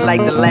share it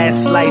like the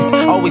last slice.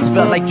 Always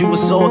felt like you were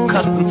so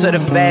accustomed to the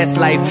fast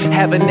life.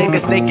 Have a nigga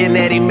thinking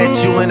that he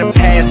met you in a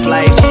past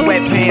life.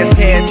 Sweatpants,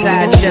 hair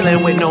tied,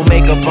 chilling with no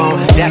makeup on.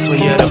 That's when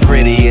you're the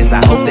prettiest.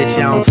 I hope that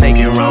y'all don't take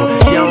it wrong.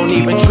 You don't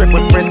even trip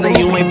with friends and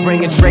you ain't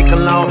bringing Drake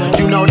along.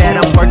 You know that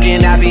I'm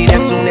working, I'll be there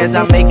soon as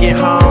I make it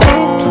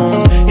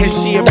home. Is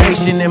she a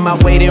patient in my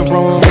waiting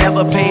room?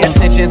 Never pay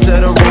attention to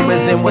the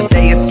rumors and what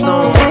they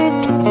assume.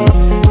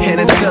 And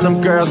until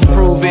them girls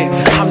prove it,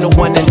 I'm the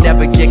one that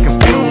never get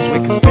confused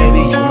with. Cause baby,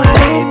 you my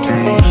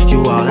everything. You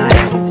all I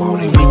ever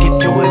wanted. We can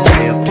do it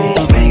real big,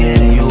 bigger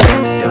than you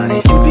ever done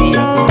it. You be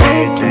up on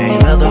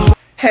everything.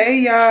 Hey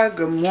y'all,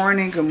 good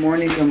morning, good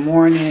morning, good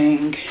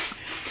morning.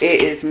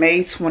 It is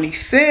May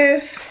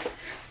 25th.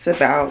 It's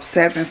about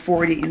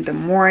 7:40 in the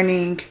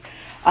morning.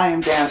 I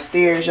am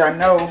downstairs. Y'all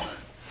know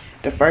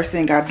the first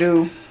thing I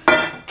do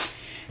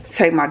is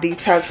take my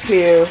detox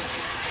pills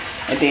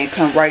and then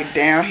come right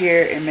down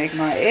here and make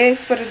my eggs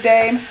for the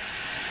day.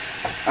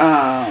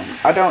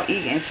 I don't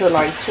eat until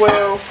like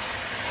 12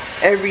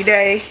 every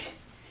day,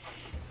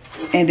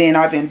 and then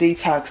I've been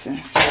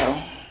detoxing,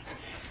 so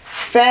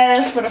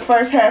fast for the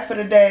first half of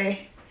the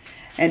day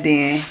and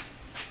then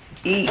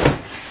eat.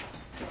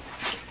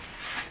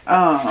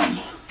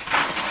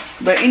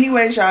 But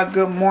anyways y'all,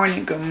 good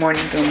morning, good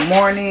morning, good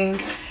morning.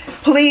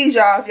 Please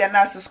y'all, if y'all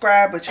not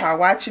subscribed but y'all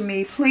watching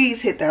me,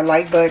 please hit that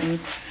like button.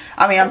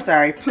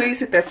 Please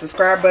hit that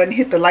subscribe button,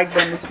 hit the like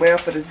button as well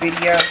for this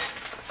video,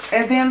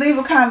 and then leave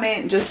a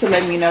comment just to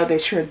let me know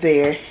that you're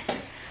there.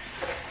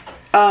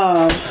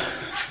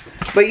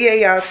 But yeah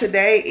y'all,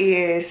 today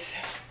is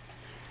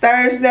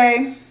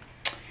Thursday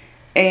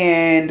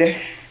and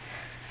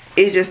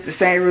it's just the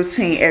same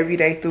routine every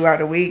day throughout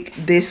the week.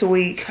 This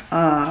week,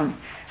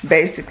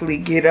 basically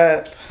get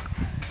up,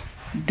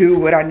 do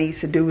what I need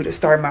to do to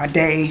start my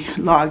day,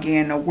 log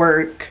in to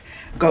work,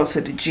 go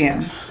to the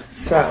gym.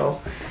 So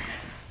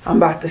I'm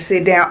about to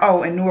sit down.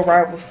 Oh, and new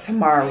arrivals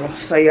tomorrow.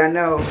 So y'all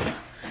know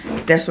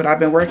that's what I've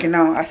been working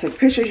on. I took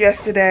pictures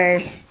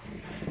yesterday.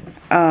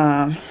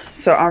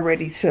 So I'm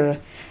ready to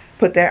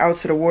put that out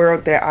to the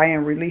world that I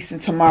am releasing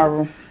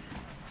tomorrow.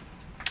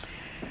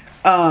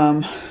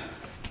 But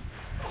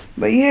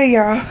yeah,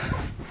 y'all,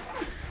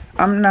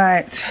 I'm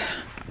not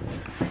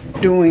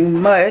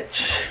doing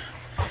much.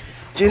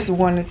 Just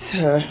wanted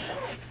to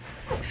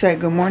say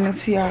good morning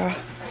to y'all.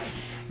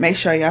 Make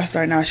sure y'all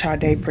starting out y'all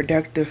day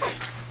productive.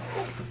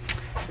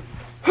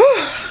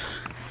 Whew.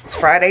 It's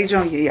Friday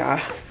Junior,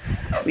 y'all.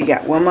 We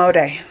got one more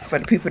day for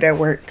the people that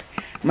work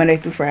Monday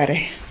through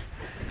Friday.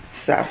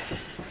 So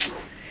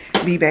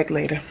be back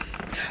later.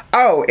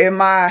 Oh, in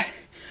my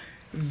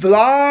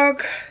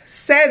vlog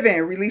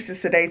 7 releases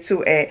today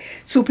too at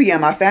 2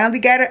 p.m. I finally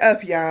got it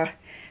up, y'all.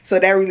 So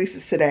that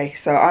releases today.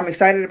 So I'm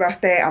excited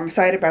about that. I'm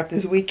excited about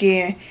this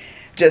weekend.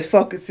 Just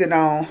focusing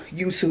on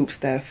YouTube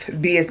stuff,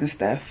 business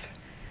stuff.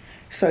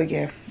 So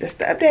yeah, that's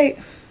the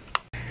update.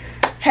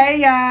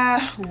 Hey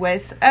y'all,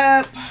 what's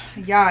up?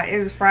 Y'all, it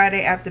was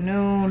Friday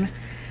afternoon.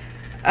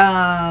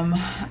 I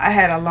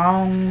had a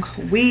long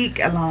week,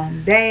 a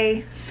long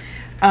day.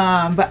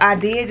 But I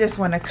did just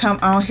want to come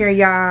on here,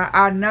 y'all.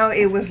 I know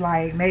it was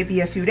like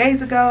maybe a few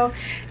days ago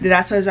that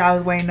I told y'all I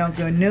was waiting on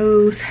good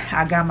news.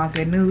 I got my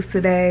good news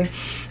today.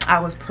 I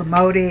was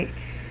promoted.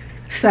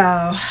 So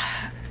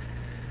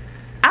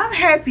I'm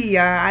happy,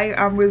 y'all.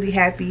 I'm really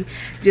happy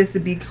just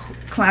to be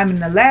climbing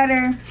the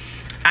ladder.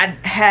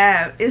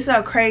 It's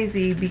so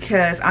crazy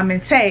because I'm in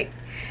tech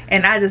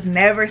and I just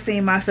never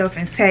seen myself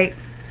in tech,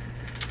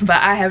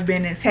 but I have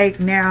been in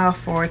tech now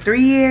for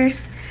 3 years.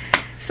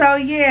 So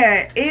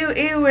yeah,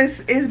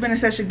 it's been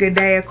such a good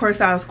day. Of course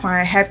I was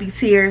crying happy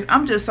tears.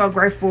 I'm just so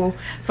grateful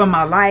for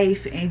my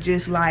life and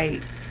just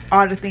like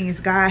all the things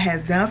God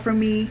has done for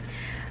me.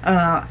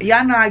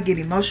 Y'all know I get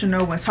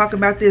emotional when talking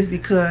about this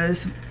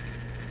because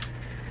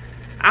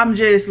I'm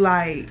just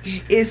like,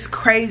 it's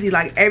crazy.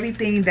 Like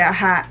everything that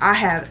I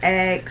have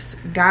asked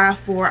God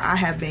for, I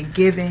have been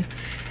given.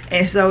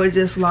 And so it's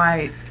just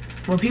like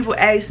when people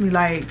ask me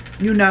like,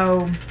 you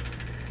know,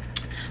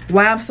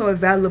 why I'm so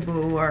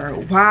available or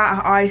why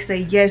I always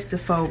say yes to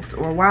folks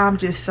or why I'm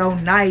just so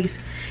nice,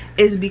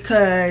 is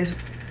because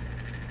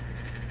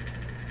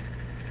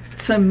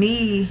to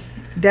me,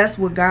 that's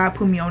what God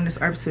put me on this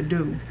earth to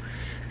do.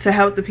 To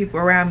help the people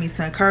around me,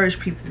 to encourage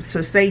people,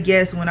 to say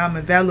yes when I'm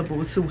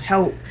available, to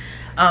help,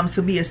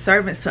 to be a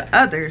servant to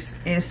others.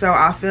 And so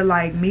I feel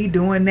like me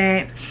doing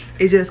that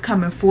is just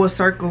coming full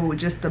circle with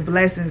just the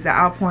blessings, the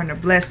outpouring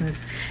of blessings.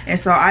 And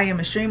so I am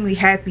extremely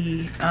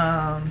happy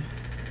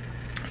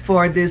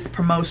for this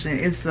promotion.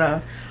 It's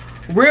a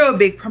real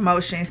big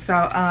promotion. So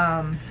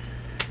I'm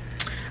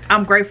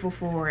grateful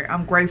for it.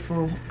 I'm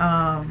grateful.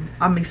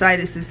 I'm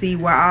excited to see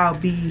where I'll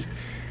be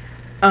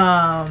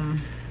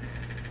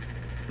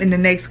in the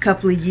next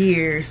couple of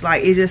years.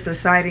 Like, it's just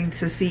exciting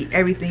to see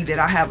everything that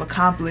I have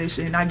accomplished,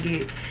 and I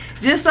get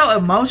just so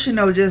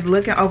emotional just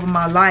looking over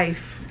my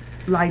life.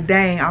 Like,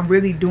 dang, I'm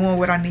really doing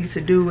what I need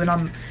to do, and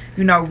I'm,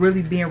 you know,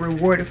 really being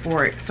rewarded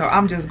for it. So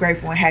I'm just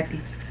grateful and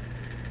happy.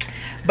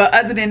 But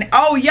other than,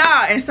 oh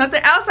y'all, and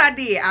something else I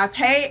did, I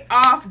paid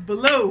off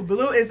Blue.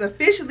 Blue is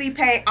officially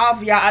paid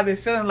off, y'all. I've been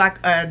feeling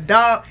like a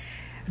dog.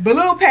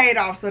 Blue paid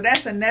off, so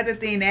that's another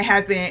thing that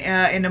happened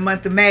in the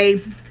month of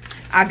May.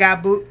 I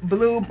got Blue.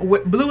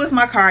 Blue is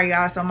my car,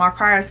 y'all. So my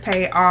car is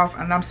paid off,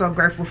 and I'm so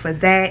grateful for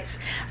that.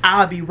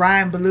 I'll be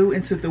riding Blue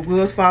until the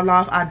wheels fall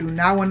off. I do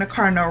not want a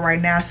car note right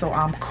now, so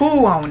I'm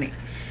cool on it.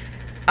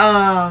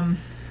 And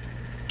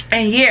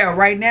yeah,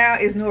 right now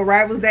it's new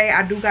arrivals day.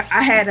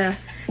 I had a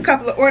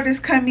couple of orders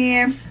come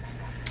in,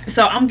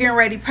 so I'm getting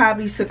ready.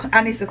 Probably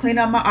I need to clean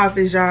up my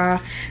office,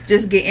 y'all.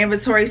 Just get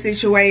inventory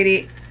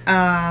situated.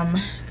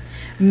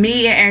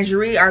 Me and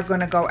Angerie are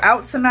gonna go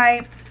out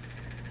tonight.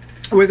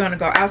 We're gonna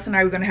go out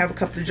tonight. We're gonna have a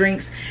couple of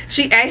drinks.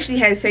 She actually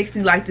had texted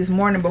me like this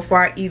morning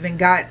before I even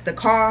got the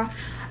call,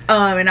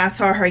 and I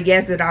told her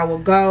yes, that I will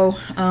go.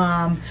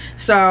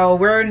 So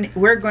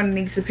we're gonna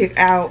need to pick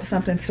out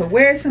something to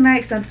wear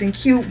tonight, something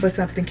cute but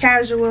something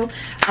casual.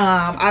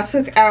 I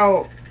took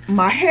out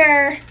my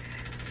hair,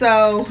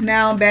 so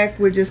now I'm back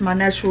with just my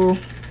natural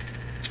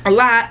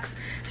locks.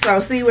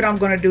 So see what I'm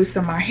gonna do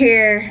to my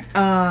hair.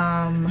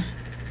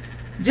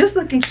 Just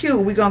looking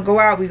cute. We're gonna go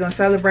out, we're gonna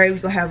celebrate, we're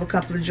gonna have a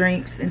couple of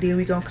drinks, and then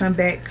we're gonna come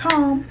back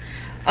home.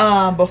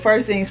 But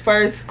first things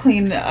first,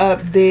 clean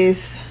up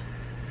this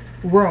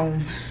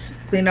room,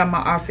 clean up my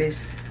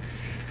office.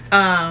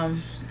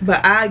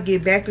 But I'll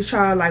get back with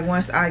y'all like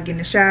once I get in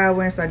the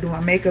shower and start doing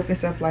my makeup and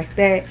stuff like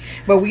that.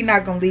 But we're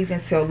not gonna leave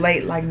until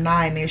late, like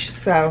 9-ish,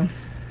 so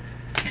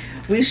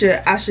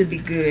I should be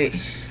good.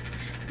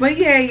 But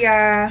yeah,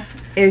 y'all,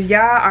 if y'all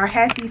are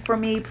happy for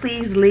me,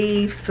 please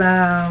leave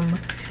some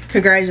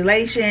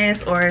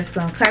congratulations or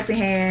some clapping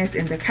hands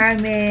in the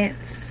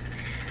comments.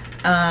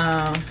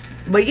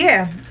 But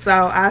yeah, so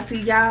I'll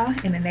see y'all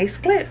in the next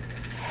clip.